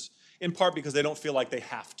sense, in part because they don't feel like they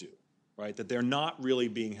have to, right? That they're not really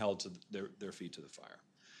being held to their feet to the fire.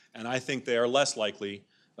 And I think they are less likely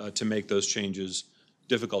to make those changes,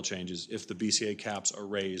 difficult changes, if the BCA caps are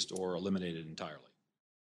raised or eliminated entirely.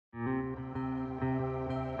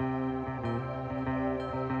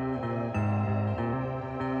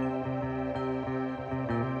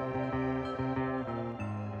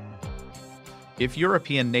 If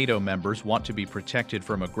European NATO members want to be protected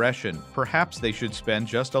from aggression, perhaps they should spend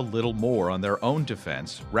just a little more on their own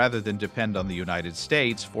defense rather than depend on the United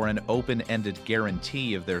States for an open-ended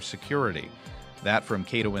guarantee of their security. That from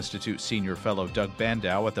Cato Institute Senior Fellow Doug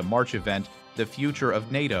Bandow at the March event, The Future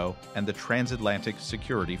of NATO and the Transatlantic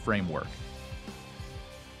Security Framework.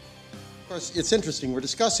 Of course, it's interesting. We're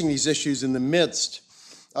discussing these issues in the midst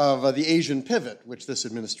of the Asian pivot, which this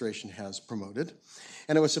administration has promoted.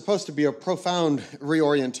 And it was supposed to be a profound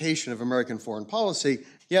reorientation of American foreign policy.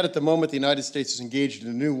 Yet at the moment, the United States is engaged in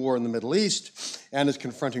a new war in the Middle East and is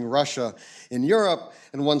confronting Russia in Europe,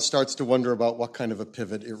 and one starts to wonder about what kind of a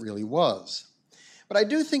pivot it really was. But I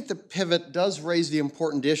do think the pivot does raise the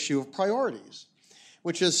important issue of priorities,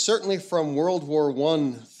 which is certainly from World War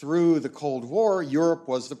I through the Cold War, Europe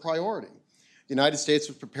was the priority. The United States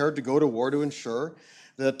was prepared to go to war to ensure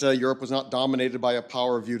that Europe was not dominated by a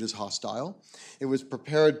power viewed as hostile. It was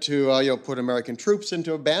prepared to put American troops in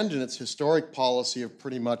to abandon its historic policy of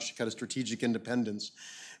pretty much kind of strategic independence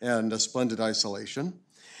and splendid isolation.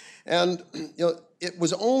 And it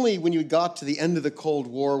was only when you got to the end of the Cold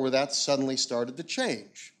War where that suddenly started to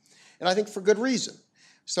change. And I think for good reason.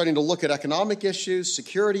 Starting to look at economic issues,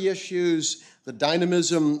 security issues, the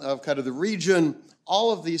dynamism of kind of the region,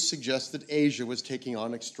 all of these suggest that Asia was taking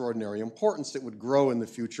on extraordinary importance that would grow in the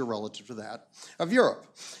future relative to that of Europe.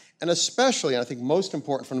 And especially, and I think most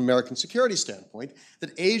important from an American security standpoint,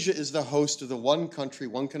 that Asia is the host of the one country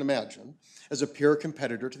one can imagine as a peer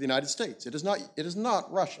competitor to the United States. It is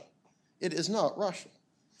not Russia. It is not Russia.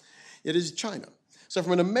 It is China. So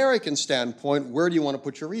from an American standpoint, where do you want to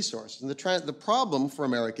put your resources? And the problem for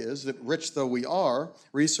America is that, rich though we are,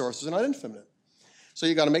 resources are not infinite. So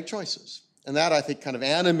you've got to make choices. And that, I think, kind of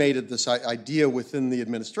animated this idea within the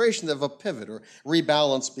administration of a pivot or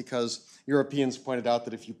rebalance, because Europeans pointed out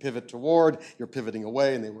that if you pivot toward, you're pivoting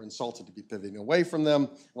away, and they were insulted to be pivoting away from them.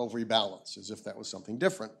 Well, rebalance, as if that was something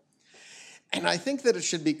different. And I think that it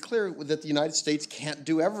should be clear that the United States can't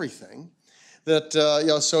do everything. That,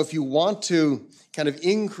 so if you want to kind of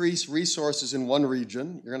increase resources in one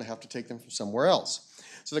region, you're going to have to take them from somewhere else.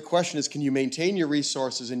 So the question is, can you maintain your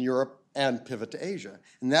resources in Europe and pivot to Asia?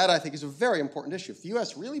 And that, I think, is a very important issue. If the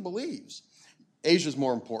U.S. really believes Asia's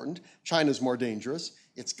more important, China's more dangerous,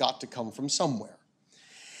 it's got to come from somewhere.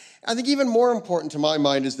 I think even more important to my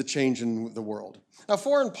mind is the change in the world. Now,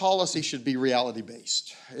 foreign policy should be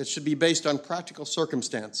reality-based. It should be based on practical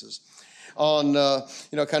circumstances, on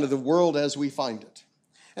kind of the world as we find it.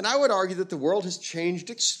 And I would argue that the world has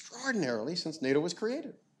changed extraordinarily since NATO was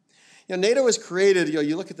created. NATO was created,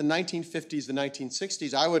 you look at the 1950s, the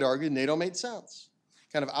 1960s, I would argue NATO made sense.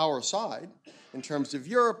 Kind of our side, in terms of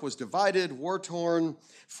Europe, was divided, war-torn,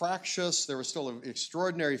 fractious. There was still an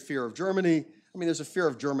extraordinary fear of Germany. I mean, there's a fear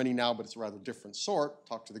of Germany now, but it's a rather different sort.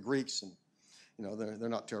 Talk to the Greeks, and they're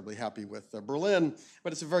not terribly happy with Berlin,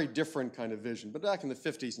 but it's a very different kind of vision. But back in the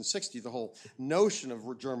 50s and 60s, the whole notion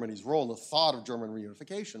of Germany's role and the thought of German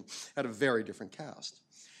reunification had a very different cast.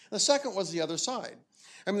 The second was the other side.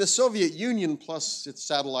 I mean, the Soviet Union plus its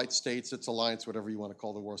satellite states, its alliance, whatever you want to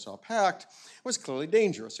call the Warsaw Pact, was clearly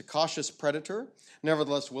dangerous, a cautious predator,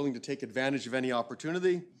 nevertheless willing to take advantage of any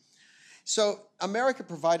opportunity. So America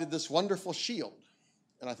provided this wonderful shield,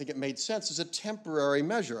 and I think it made sense as a temporary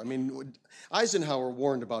measure. I mean, Eisenhower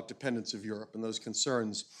warned about dependence of Europe, and those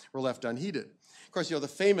concerns were left unheeded. Of course, the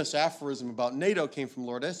famous aphorism about NATO came from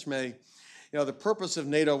Lord Esme. The purpose of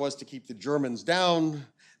NATO was to keep the Germans down,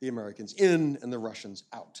 the Americans in, and the Russians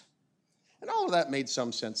out. And all of that made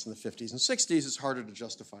some sense in the 50s and 60s. It's harder to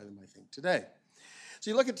justify them, I think, today. So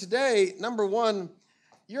you look at today, number one,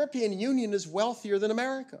 European Union is wealthier than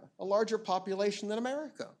America, a larger population than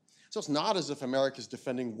America. So it's not as if America is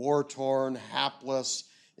defending war-torn, hapless,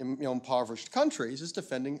 impoverished countries. It's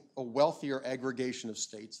defending a wealthier aggregation of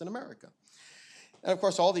states than America. And of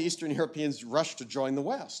course, all the Eastern Europeans rushed to join the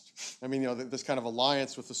West. I mean, this kind of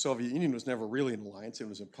alliance with the Soviet Union was never really an alliance. It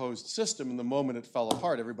was an imposed system, and the moment it fell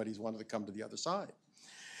apart, everybody's wanted to come to the other side.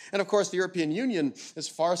 And of course, the European Union is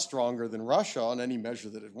far stronger than Russia on any measure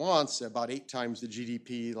that it wants, about 8 times the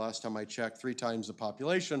GDP, last time I checked, 3 times the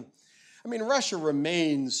population. I mean, Russia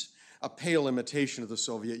remains a pale imitation of the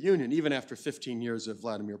Soviet Union, even after 15 years of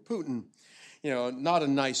Vladimir Putin. Not a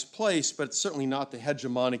nice place, but it's certainly not the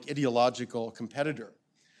hegemonic ideological competitor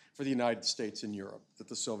for the United States and Europe that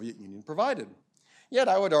the Soviet Union provided. Yet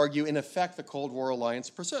I would argue, in effect, the Cold War alliance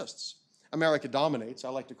persists. America dominates. I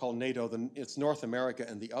like to call NATO, it's North America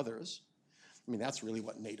and the others. I mean, that's really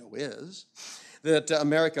what NATO is. That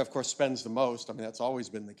America, of course, spends the most. I mean, that's always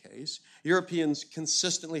been the case. Europeans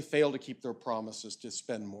consistently fail to keep their promises to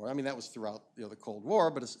spend more. I mean, that was throughout the Cold War,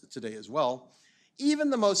 but it's today as well. Even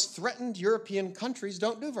the most threatened European countries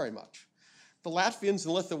don't do very much. The Latvians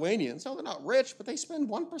and Lithuanians, no, they're not rich, but they spend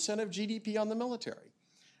 1% of GDP on the military.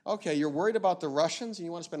 Okay, you're worried about the Russians and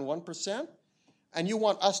you want to spend 1%? And you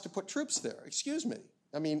want us to put troops there? Excuse me.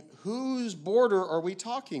 I mean, whose border are we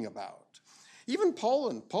talking about? Even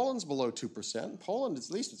Poland. Poland's below 2%. Poland,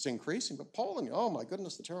 at least it's increasing, but Poland, oh my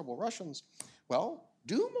goodness, the terrible Russians. Well,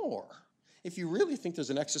 do more. If you really think there's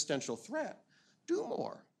an existential threat, do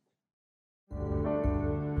more.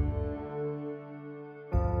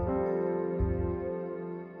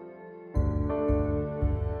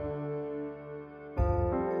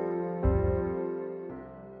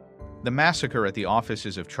 The massacre at the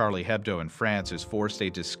offices of Charlie Hebdo in France has forced a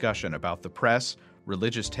discussion about the press,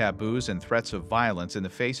 religious taboos, and threats of violence in the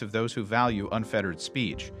face of those who value unfettered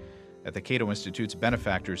speech. At the Cato Institute's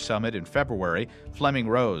Benefactors Summit in February, Flemming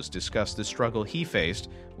Rose discussed the struggle he faced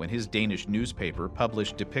when his Danish newspaper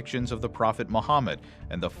published depictions of the Prophet Muhammad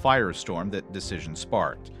and the firestorm that decision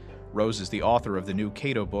sparked. Rose is the author of the new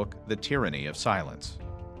Cato book, The Tyranny of Silence.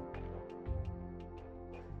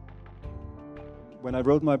 When I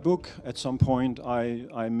wrote my book, at some point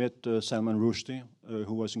I met Salman Rushdie,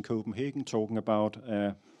 who was in Copenhagen, talking about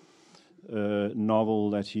a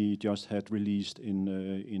novel that he just had released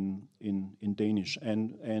in Danish.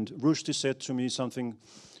 And Rushdie said to me something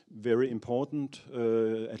very important,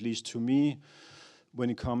 at least to me,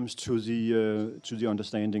 when it comes to the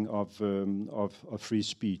understanding of free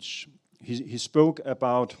speech. He spoke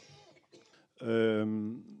about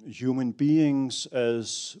human beings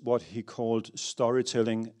as what he called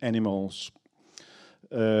storytelling animals.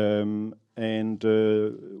 We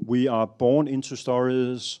are born into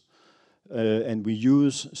stories, and we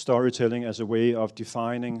use storytelling as a way of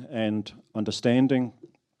defining and understanding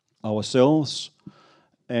ourselves.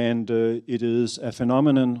 And it is a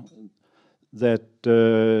phenomenon that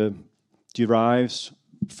derives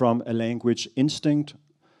from a language instinct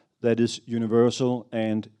that is universal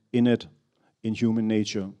and innate in human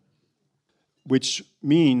nature, which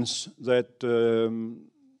means that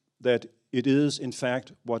that it is in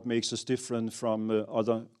fact what makes us different from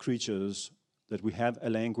other creatures, that we have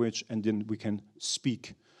a language and then we can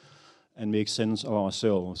speak and make sense of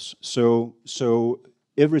ourselves. So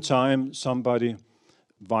every time somebody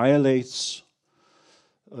violates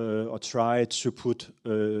or tries to put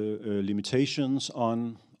limitations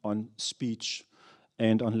on speech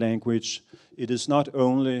and on language, it is not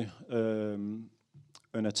only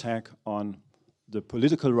an attack on the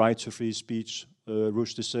political right to free speech.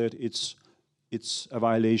 Rushdie said it's a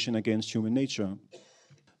violation against human nature.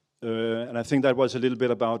 And I think that was a little bit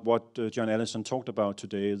about what John Allison talked about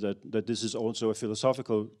today, that this is also a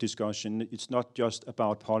philosophical discussion. It's not just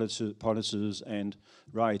about policies and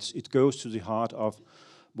rights. It goes to the heart of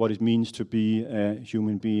what it means to be a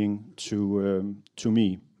human being to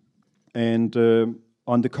me. And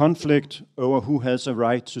on the conflict over who has a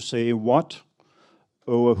right to say what,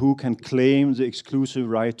 over who can claim the exclusive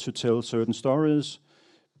right to tell certain stories,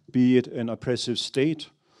 be it an oppressive state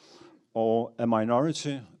or a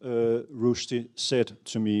minority, Rushdie said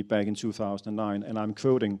to me back in 2009, and I'm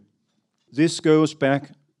quoting, "This goes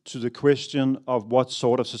back to the question of what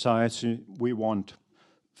sort of society we want.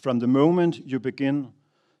 From the moment you begin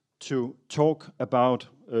to talk about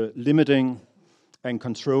limiting and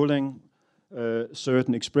controlling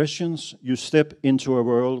certain expressions, you step into a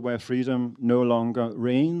world where freedom no longer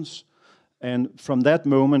reigns, and from that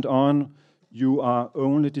moment on, you are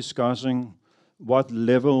only discussing what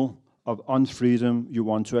level of unfreedom you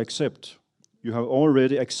want to accept. You have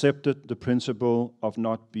already accepted the principle of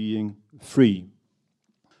not being free."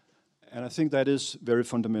 And I think that is very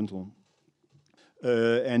fundamental.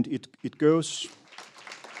 And it goes...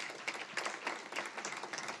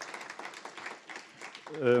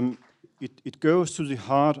 It goes to the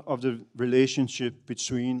heart of the relationship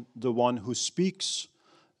between the one who speaks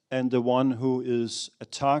and the one who is a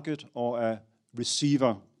target or a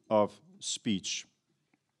receiver of speech.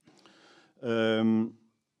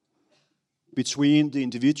 Between the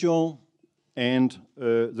individual and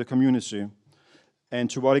the community, and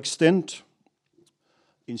to what extent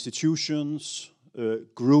institutions,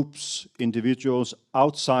 groups, individuals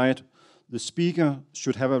outside the speaker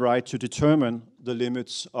should have a right to determine the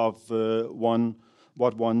limits of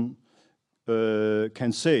what one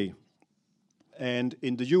can say. And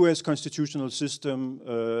in the US constitutional system,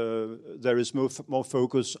 there is more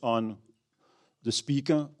focus on the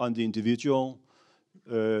speaker, on the individual.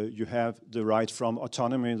 You have the right from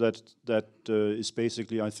autonomy that is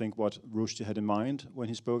basically, I think, what Rushdie had in mind when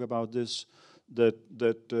he spoke about this, that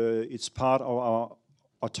it's part of our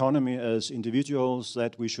autonomy as individuals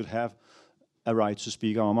that we should have a right to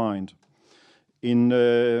speak our mind. In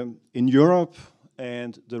Europe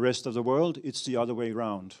and the rest of the world, it's the other way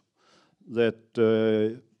around. That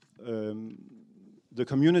the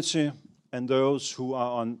community and those who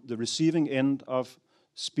are on the receiving end of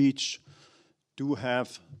speech do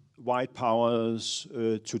have wide powers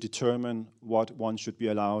to determine what one should be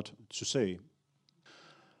allowed to say.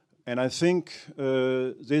 And I think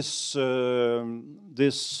this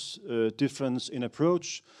difference in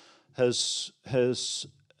approach has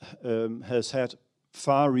had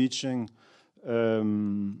far-reaching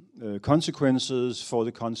consequences for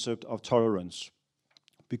the concept of tolerance,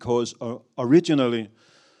 because originally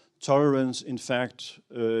tolerance, in fact,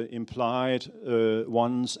 implied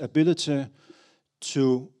one's ability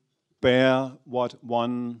to bear what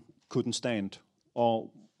one couldn't stand,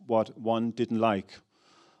 or what one didn't like,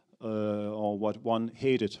 or what one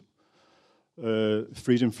hated.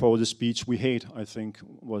 Freedom for the speech we hate, I think,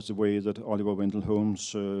 was the way that Oliver Wendell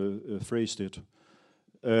Holmes phrased it.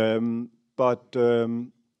 But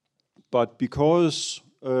because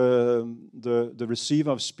the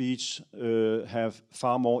receiver of speech have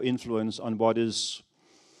far more influence on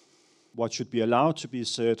what should be allowed to be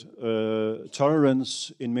said,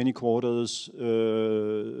 tolerance in many quarters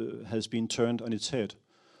has been turned on its head.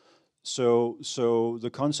 So the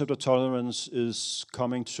concept of tolerance is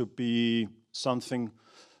coming to be something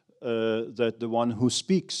that the one who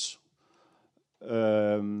speaks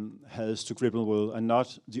has to grapple with, and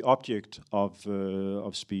not the object of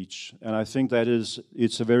speech. And I think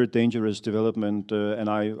it's a very dangerous development. And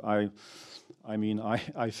I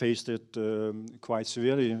faced it quite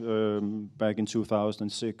severely back in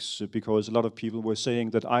 2006, because a lot of people were saying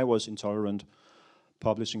that I was intolerant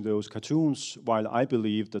publishing those cartoons, while I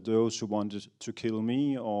believed that those who wanted to kill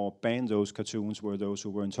me or ban those cartoons were those who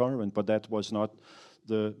were intolerant. But that was not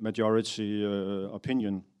the majority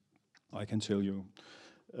opinion, I can tell you.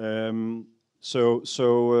 So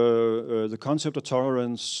the concept of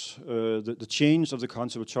tolerance, the change of the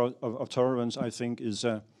concept of tolerance, I think, is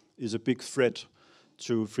a big threat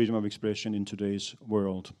to freedom of expression in today's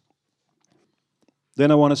world. Then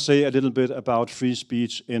I want to say a little bit about free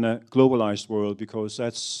speech in a globalized world, because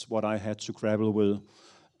that's what I had to grapple with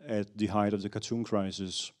at the height of the cartoon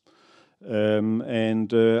crisis.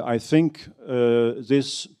 I think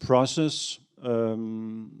this process,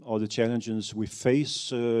 or the challenges we face,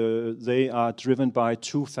 they are driven by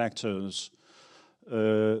two factors.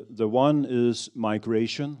 The one is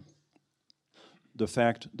migration, the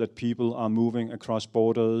fact that people are moving across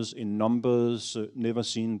borders in numbers never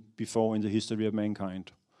seen before in the history of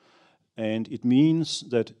mankind. And it means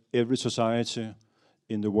that every society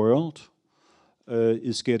in the world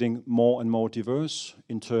is getting more and more diverse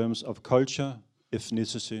in terms of culture,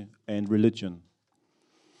 ethnicity, and religion.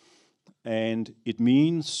 And it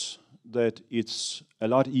means that it's a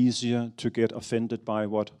lot easier to get offended by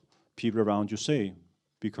what people around you say,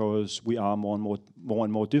 because we are more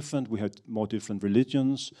and more different. We have more different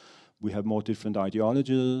religions. We have more different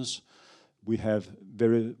ideologies. We have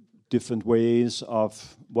very different ways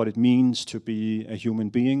of what it means to be a human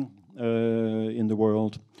being in the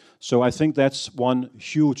world. So I think that's one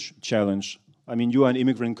huge challenge. I mean, you are an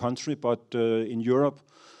immigrant country, but in Europe,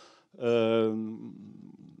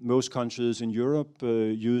 most countries in Europe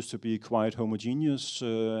used to be quite homogeneous,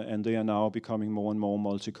 and they are now becoming more and more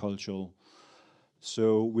multicultural.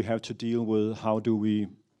 So we have to deal with how do we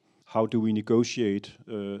negotiate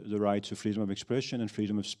the right to freedom of expression and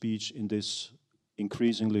freedom of speech in this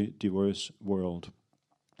increasingly diverse world.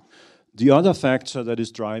 The other factor that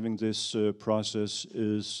is driving this process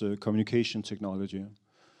is communication technology,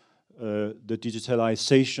 the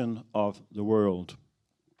digitalization of the world.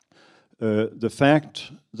 The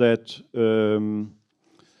fact that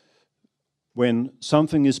when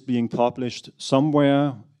something is being published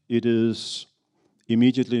somewhere, it is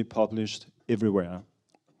immediately published everywhere.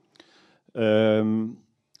 And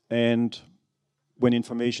when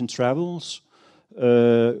information travels,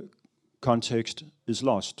 context is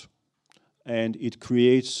lost. And it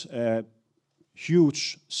creates a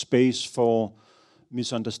huge space for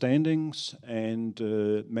misunderstandings and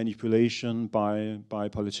manipulation by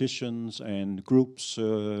politicians and groups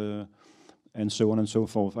and so on and so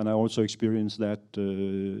forth. And I also experienced that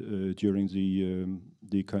during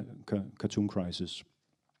the cartoon crisis.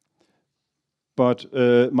 But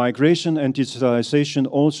migration and digitalization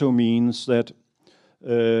also means that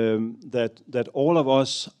that all of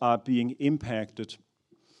us are being impacted,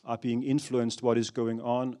 are being influenced what is going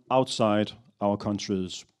on outside our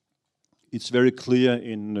countries. It's very clear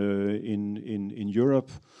in Europe.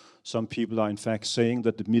 Some people are in fact saying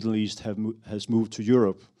that the Middle East has moved to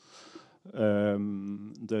Europe.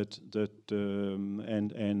 And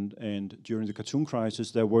during the Khartoum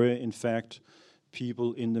crisis, there were in fact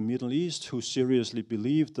people in the Middle East who seriously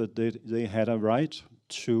believed that they had a right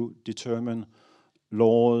to determine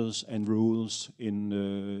laws and rules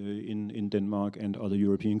in Denmark and other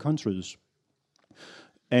European countries.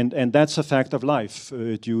 And that's a fact of life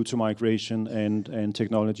due to migration and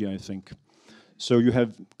technology, I think. So you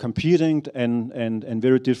have competing and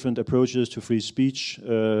very different approaches to free speech,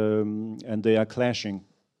 and they are clashing.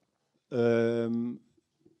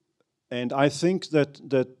 And I think that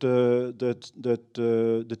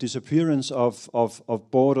the disappearance of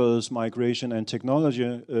borders, migration, and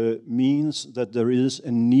technology means that there is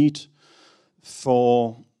a need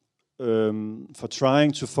for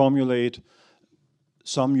trying to formulate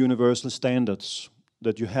some universal standards,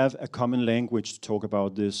 that you have a common language to talk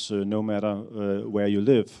about this no matter where you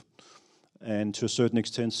live. And to a certain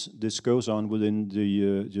extent, this goes on within the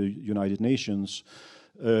United Nations.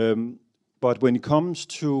 But when it comes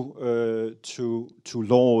to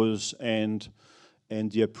laws and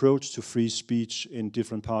the approach to free speech in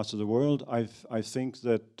different parts of the world, I think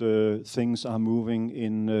that things are moving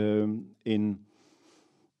in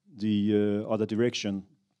the other direction.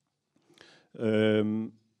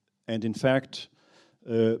 And in fact,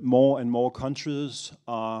 more and more countries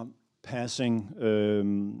are passing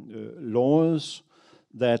laws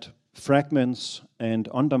that fragments and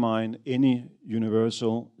undermine any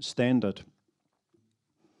universal standard.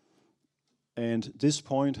 And this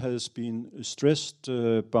point has been stressed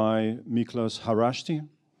by Miklos Harashti,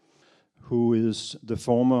 who is the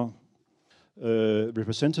former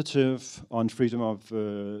representative on freedom of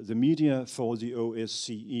the media for the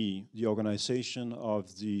OSCE, the Organization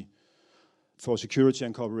for Security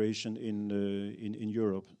and Cooperation in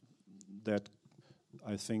Europe. That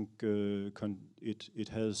I think it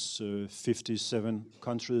has 57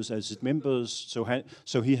 countries as its members.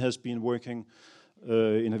 So he has been working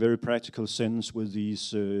in a very practical sense with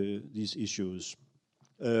these issues.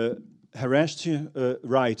 Harashti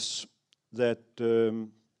writes that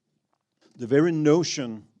the very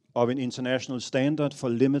notion of an international standard for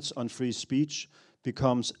limits on free speech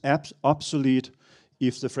becomes obsolete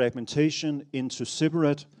if the fragmentation into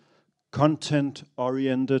separate,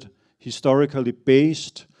 content-oriented, historically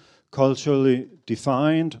based, culturally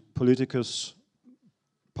defined,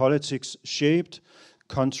 politics-shaped,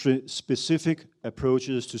 country-specific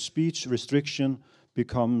approaches to speech restriction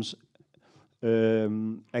becomes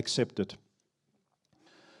accepted.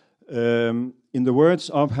 In the words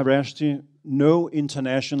of Harashti, no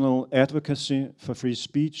international advocacy for free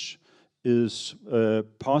speech is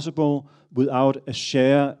possible without a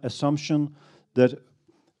shared assumption that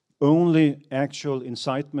only actual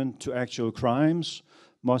incitement to actual crimes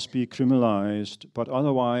must be criminalized, but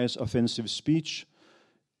otherwise offensive speech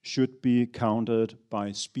should be countered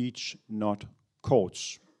by speech, not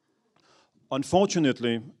courts.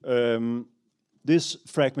 Unfortunately, this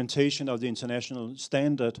fragmentation of the international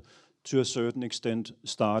standard to a certain extent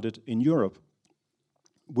started in Europe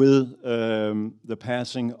with the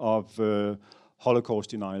passing of Holocaust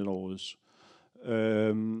denial laws.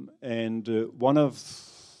 And one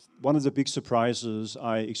of the big surprises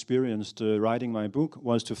I experienced writing my book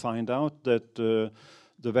was to find out that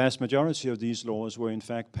the vast majority of these laws were in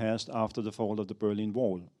fact passed after the fall of the Berlin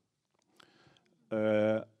Wall.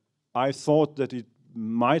 I thought that it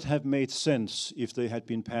might have made sense if they had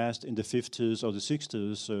been passed in the 50s or the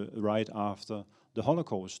 60s, right after the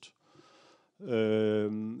Holocaust.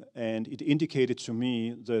 And it indicated to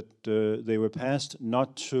me that they were passed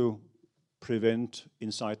not to prevent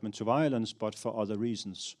incitement to violence, but for other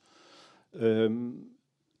reasons. And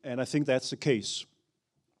I think that's the case.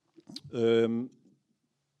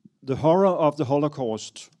 The horror of the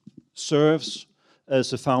Holocaust serves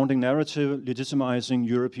as a founding narrative legitimizing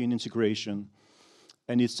European integration,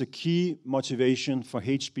 and it's a key motivation for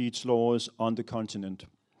hate speech laws on the continent.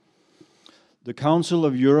 The Council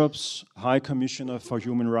of Europe's High Commissioner for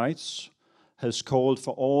Human Rights has called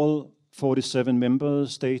for all 47 member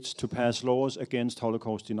states to pass laws against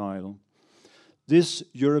Holocaust denial. This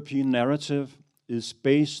European narrative is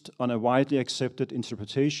based on a widely accepted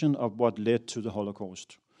interpretation of what led to the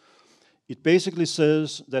Holocaust. It basically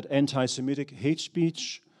says that anti-Semitic hate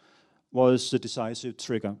speech was the decisive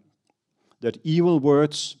trigger, that evil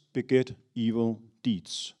words beget evil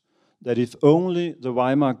deeds, that if only the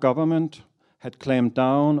Weimar government had clamped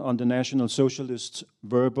down on the National Socialists'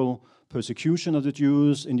 verbal persecution of the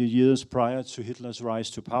Jews in the years prior to Hitler's rise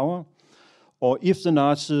to power, or if the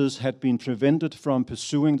Nazis had been prevented from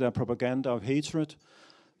pursuing their propaganda of hatred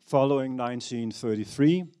following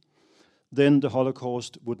 1933, then the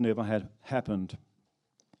Holocaust would never have happened.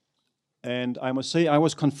 And I must say, I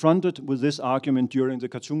was confronted with this argument during the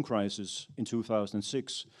Khartoum crisis in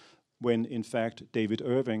 2006, when in fact David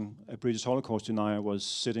Irving, a British Holocaust denier, was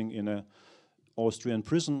sitting in an Austrian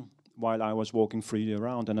prison while I was walking freely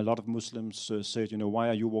around. And a lot of Muslims said, why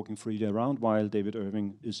are you walking freely around while David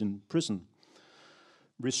Irving is in prison?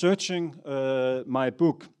 Researching my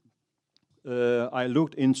book, I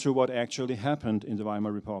looked into what actually happened in the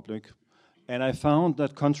Weimar Republic, and I found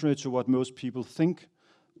that contrary to what most people think,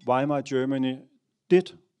 Weimar Germany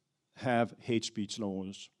did have hate speech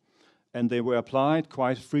laws, and they were applied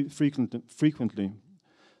quite frequently.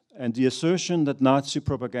 And the assertion that Nazi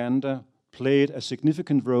propaganda played a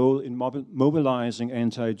significant role in mobilizing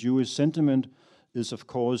anti-Jewish sentiment is, of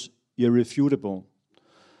course, irrefutable.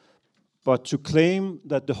 But to claim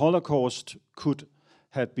that the Holocaust could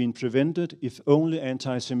have been prevented if only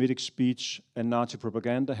anti-Semitic speech and Nazi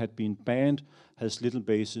propaganda had been banned has little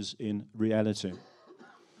basis in reality.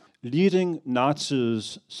 Leading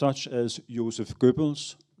Nazis such as Joseph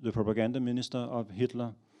Goebbels, the propaganda minister of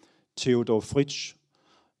Hitler, Theodor Fritsch,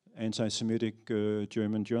 anti-Semitic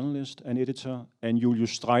German journalist and editor, and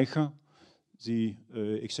Julius Streicher, the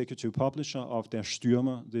executive publisher of Der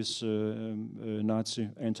Stürmer, this Nazi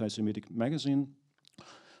anti-Semitic magazine,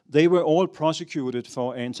 they were all prosecuted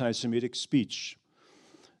for anti-Semitic speech.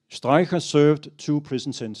 Streicher served 2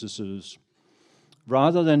 prison sentences.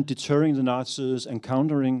 Rather than deterring the Nazis and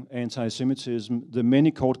countering anti-Semitism, the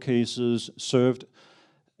many court cases served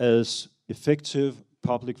as effective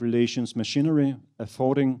public relations machinery,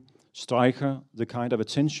 affording Streicher the kind of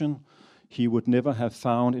attention he would never have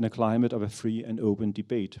found in a climate of a free and open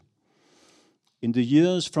debate. In the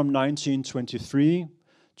years from 1923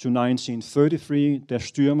 to 1933, Der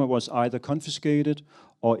Stürmer was either confiscated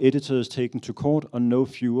or editors taken to court on no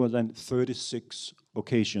fewer than 36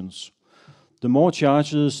 occasions. The more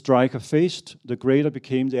charges Streicher faced, the greater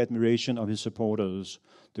became the admiration of his supporters.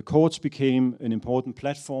 The courts became an important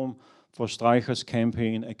platform for Streicher's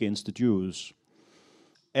campaign against the Jews.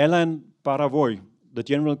 Alain Baravoy, the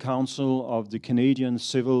General Counsel of the Canadian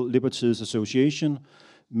Civil Liberties Association,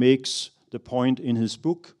 makes the point in his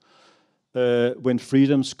book, When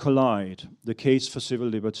Freedoms Collide, the Case for Civil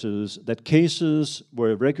Liberties, that cases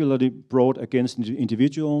were regularly brought against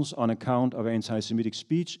individuals on account of anti-Semitic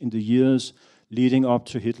speech in the years leading up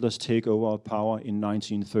to Hitler's takeover of power in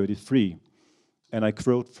 1933. And I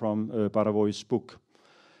quote from Baravoy's book.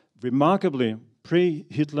 Remarkably,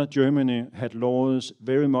 pre-Hitler Germany had laws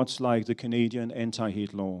very much like the Canadian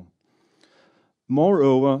anti-hate law.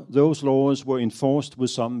 Moreover, those laws were enforced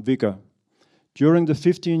with some vigor. During the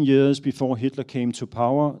 15 years before Hitler came to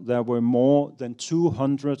power, there were more than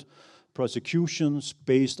 200 prosecutions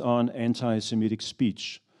based on anti-Semitic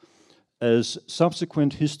speech. As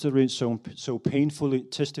subsequent history so painfully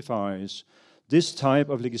testifies, this type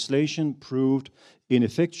of legislation proved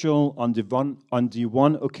ineffectual on the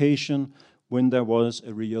one occasion when there was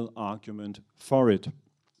a real argument for it.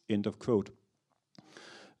 End of quote.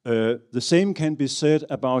 The same can be said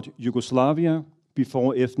about Yugoslavia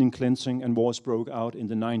before ethnic cleansing and wars broke out in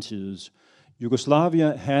the 90s.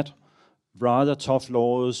 Yugoslavia had rather tough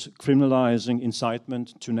laws criminalizing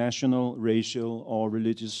incitement to national, racial, or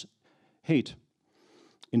religious hate.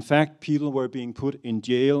 In fact, people were being put in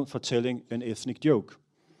jail for telling an ethnic joke.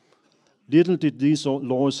 Little did these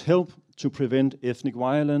laws help to prevent ethnic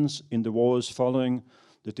violence in the wars following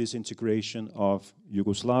the disintegration of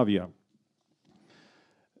Yugoslavia.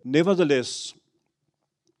 Nevertheless,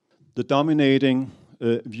 the dominating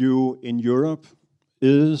view in Europe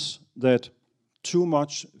is that too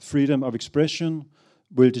much freedom of expression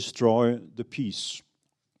will destroy the peace.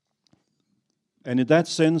 And in that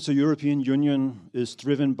sense, the European Union is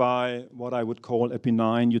driven by what I would call a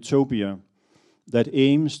benign utopia that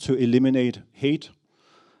aims to eliminate hate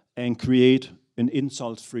and create an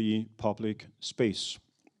insult-free public space.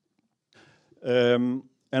 And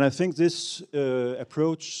I think this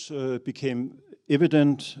approach became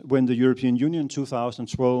evident when the European Union in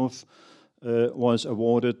 2012 was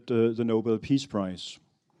awarded the Nobel Peace Prize.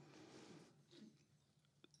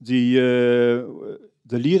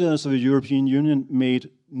 The leaders of the European Union made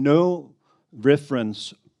no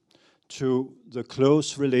reference to the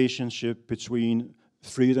close relationship between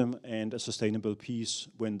freedom and a sustainable peace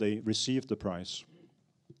when they received the prize.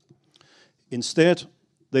 Instead,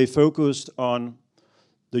 they focused on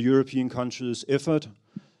the European countries' effort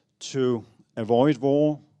to avoid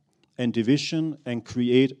war and division and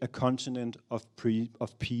create a continent of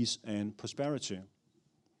peace and prosperity.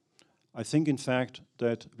 I think, in fact,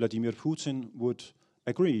 that Vladimir Putin would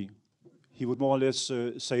agree. He would more or less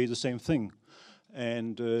say the same thing.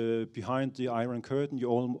 And behind the Iron Curtain, you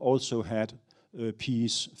also had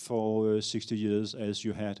peace for 60 years, as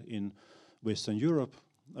you had in Western Europe,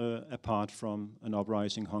 apart from an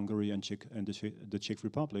uprising Hungary and the Czech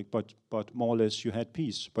Republic. But more or less, you had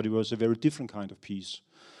peace. But it was a very different kind of peace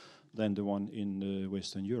than the one in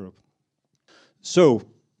Western Europe. So,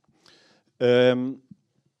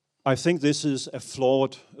 I think this is a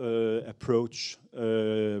flawed approach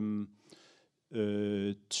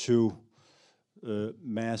to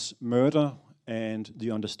mass murder and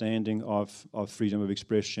the understanding of freedom of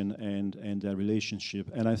expression and their relationship.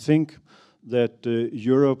 And I think that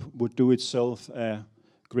Europe would do itself a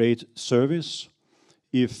great service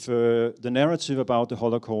if the narrative about the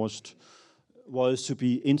Holocaust was to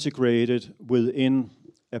be integrated within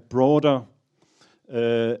a broader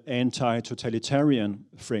anti-totalitarian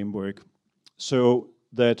framework, so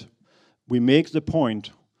that we make the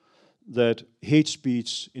point that hate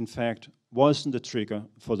speech, in fact, wasn't the trigger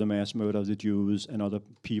for the mass murder of the Jews and other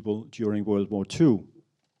people during World War II,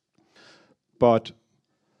 but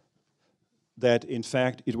that, in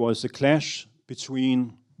fact, it was the clash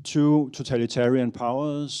between two totalitarian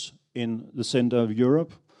powers in the center of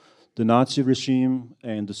Europe, the Nazi regime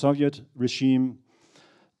and the Soviet regime,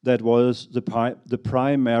 that was the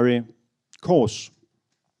primary cause.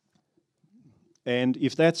 And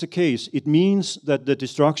if that's the case, it means that the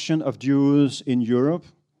destruction of Jews in Europe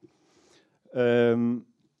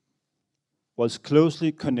was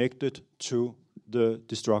closely connected to the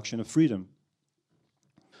destruction of freedom.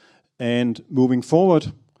 And moving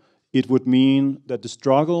forward, it would mean that the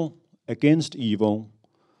struggle against evil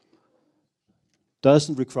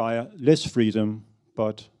doesn't require less freedom,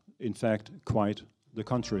 but in fact quite the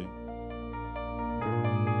contrary.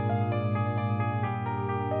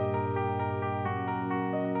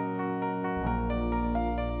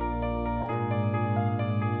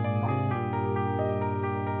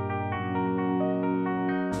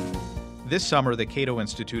 This summer, the Cato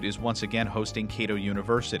Institute is once again hosting Cato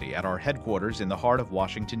University at our headquarters in the heart of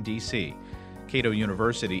Washington, D.C. Cato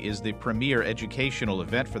University is the premier educational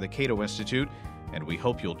event for the Cato Institute, and we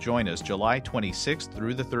hope you'll join us July 26th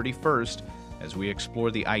through the 31st as we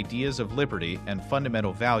explore the ideas of liberty and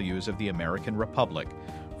fundamental values of the American Republic.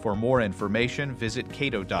 For more information, visit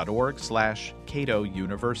cato.org/Cato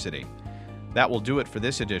University. That will do it for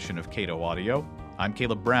this edition of Cato Audio. I'm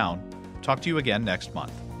Caleb Brown. Talk to you again next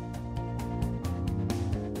month.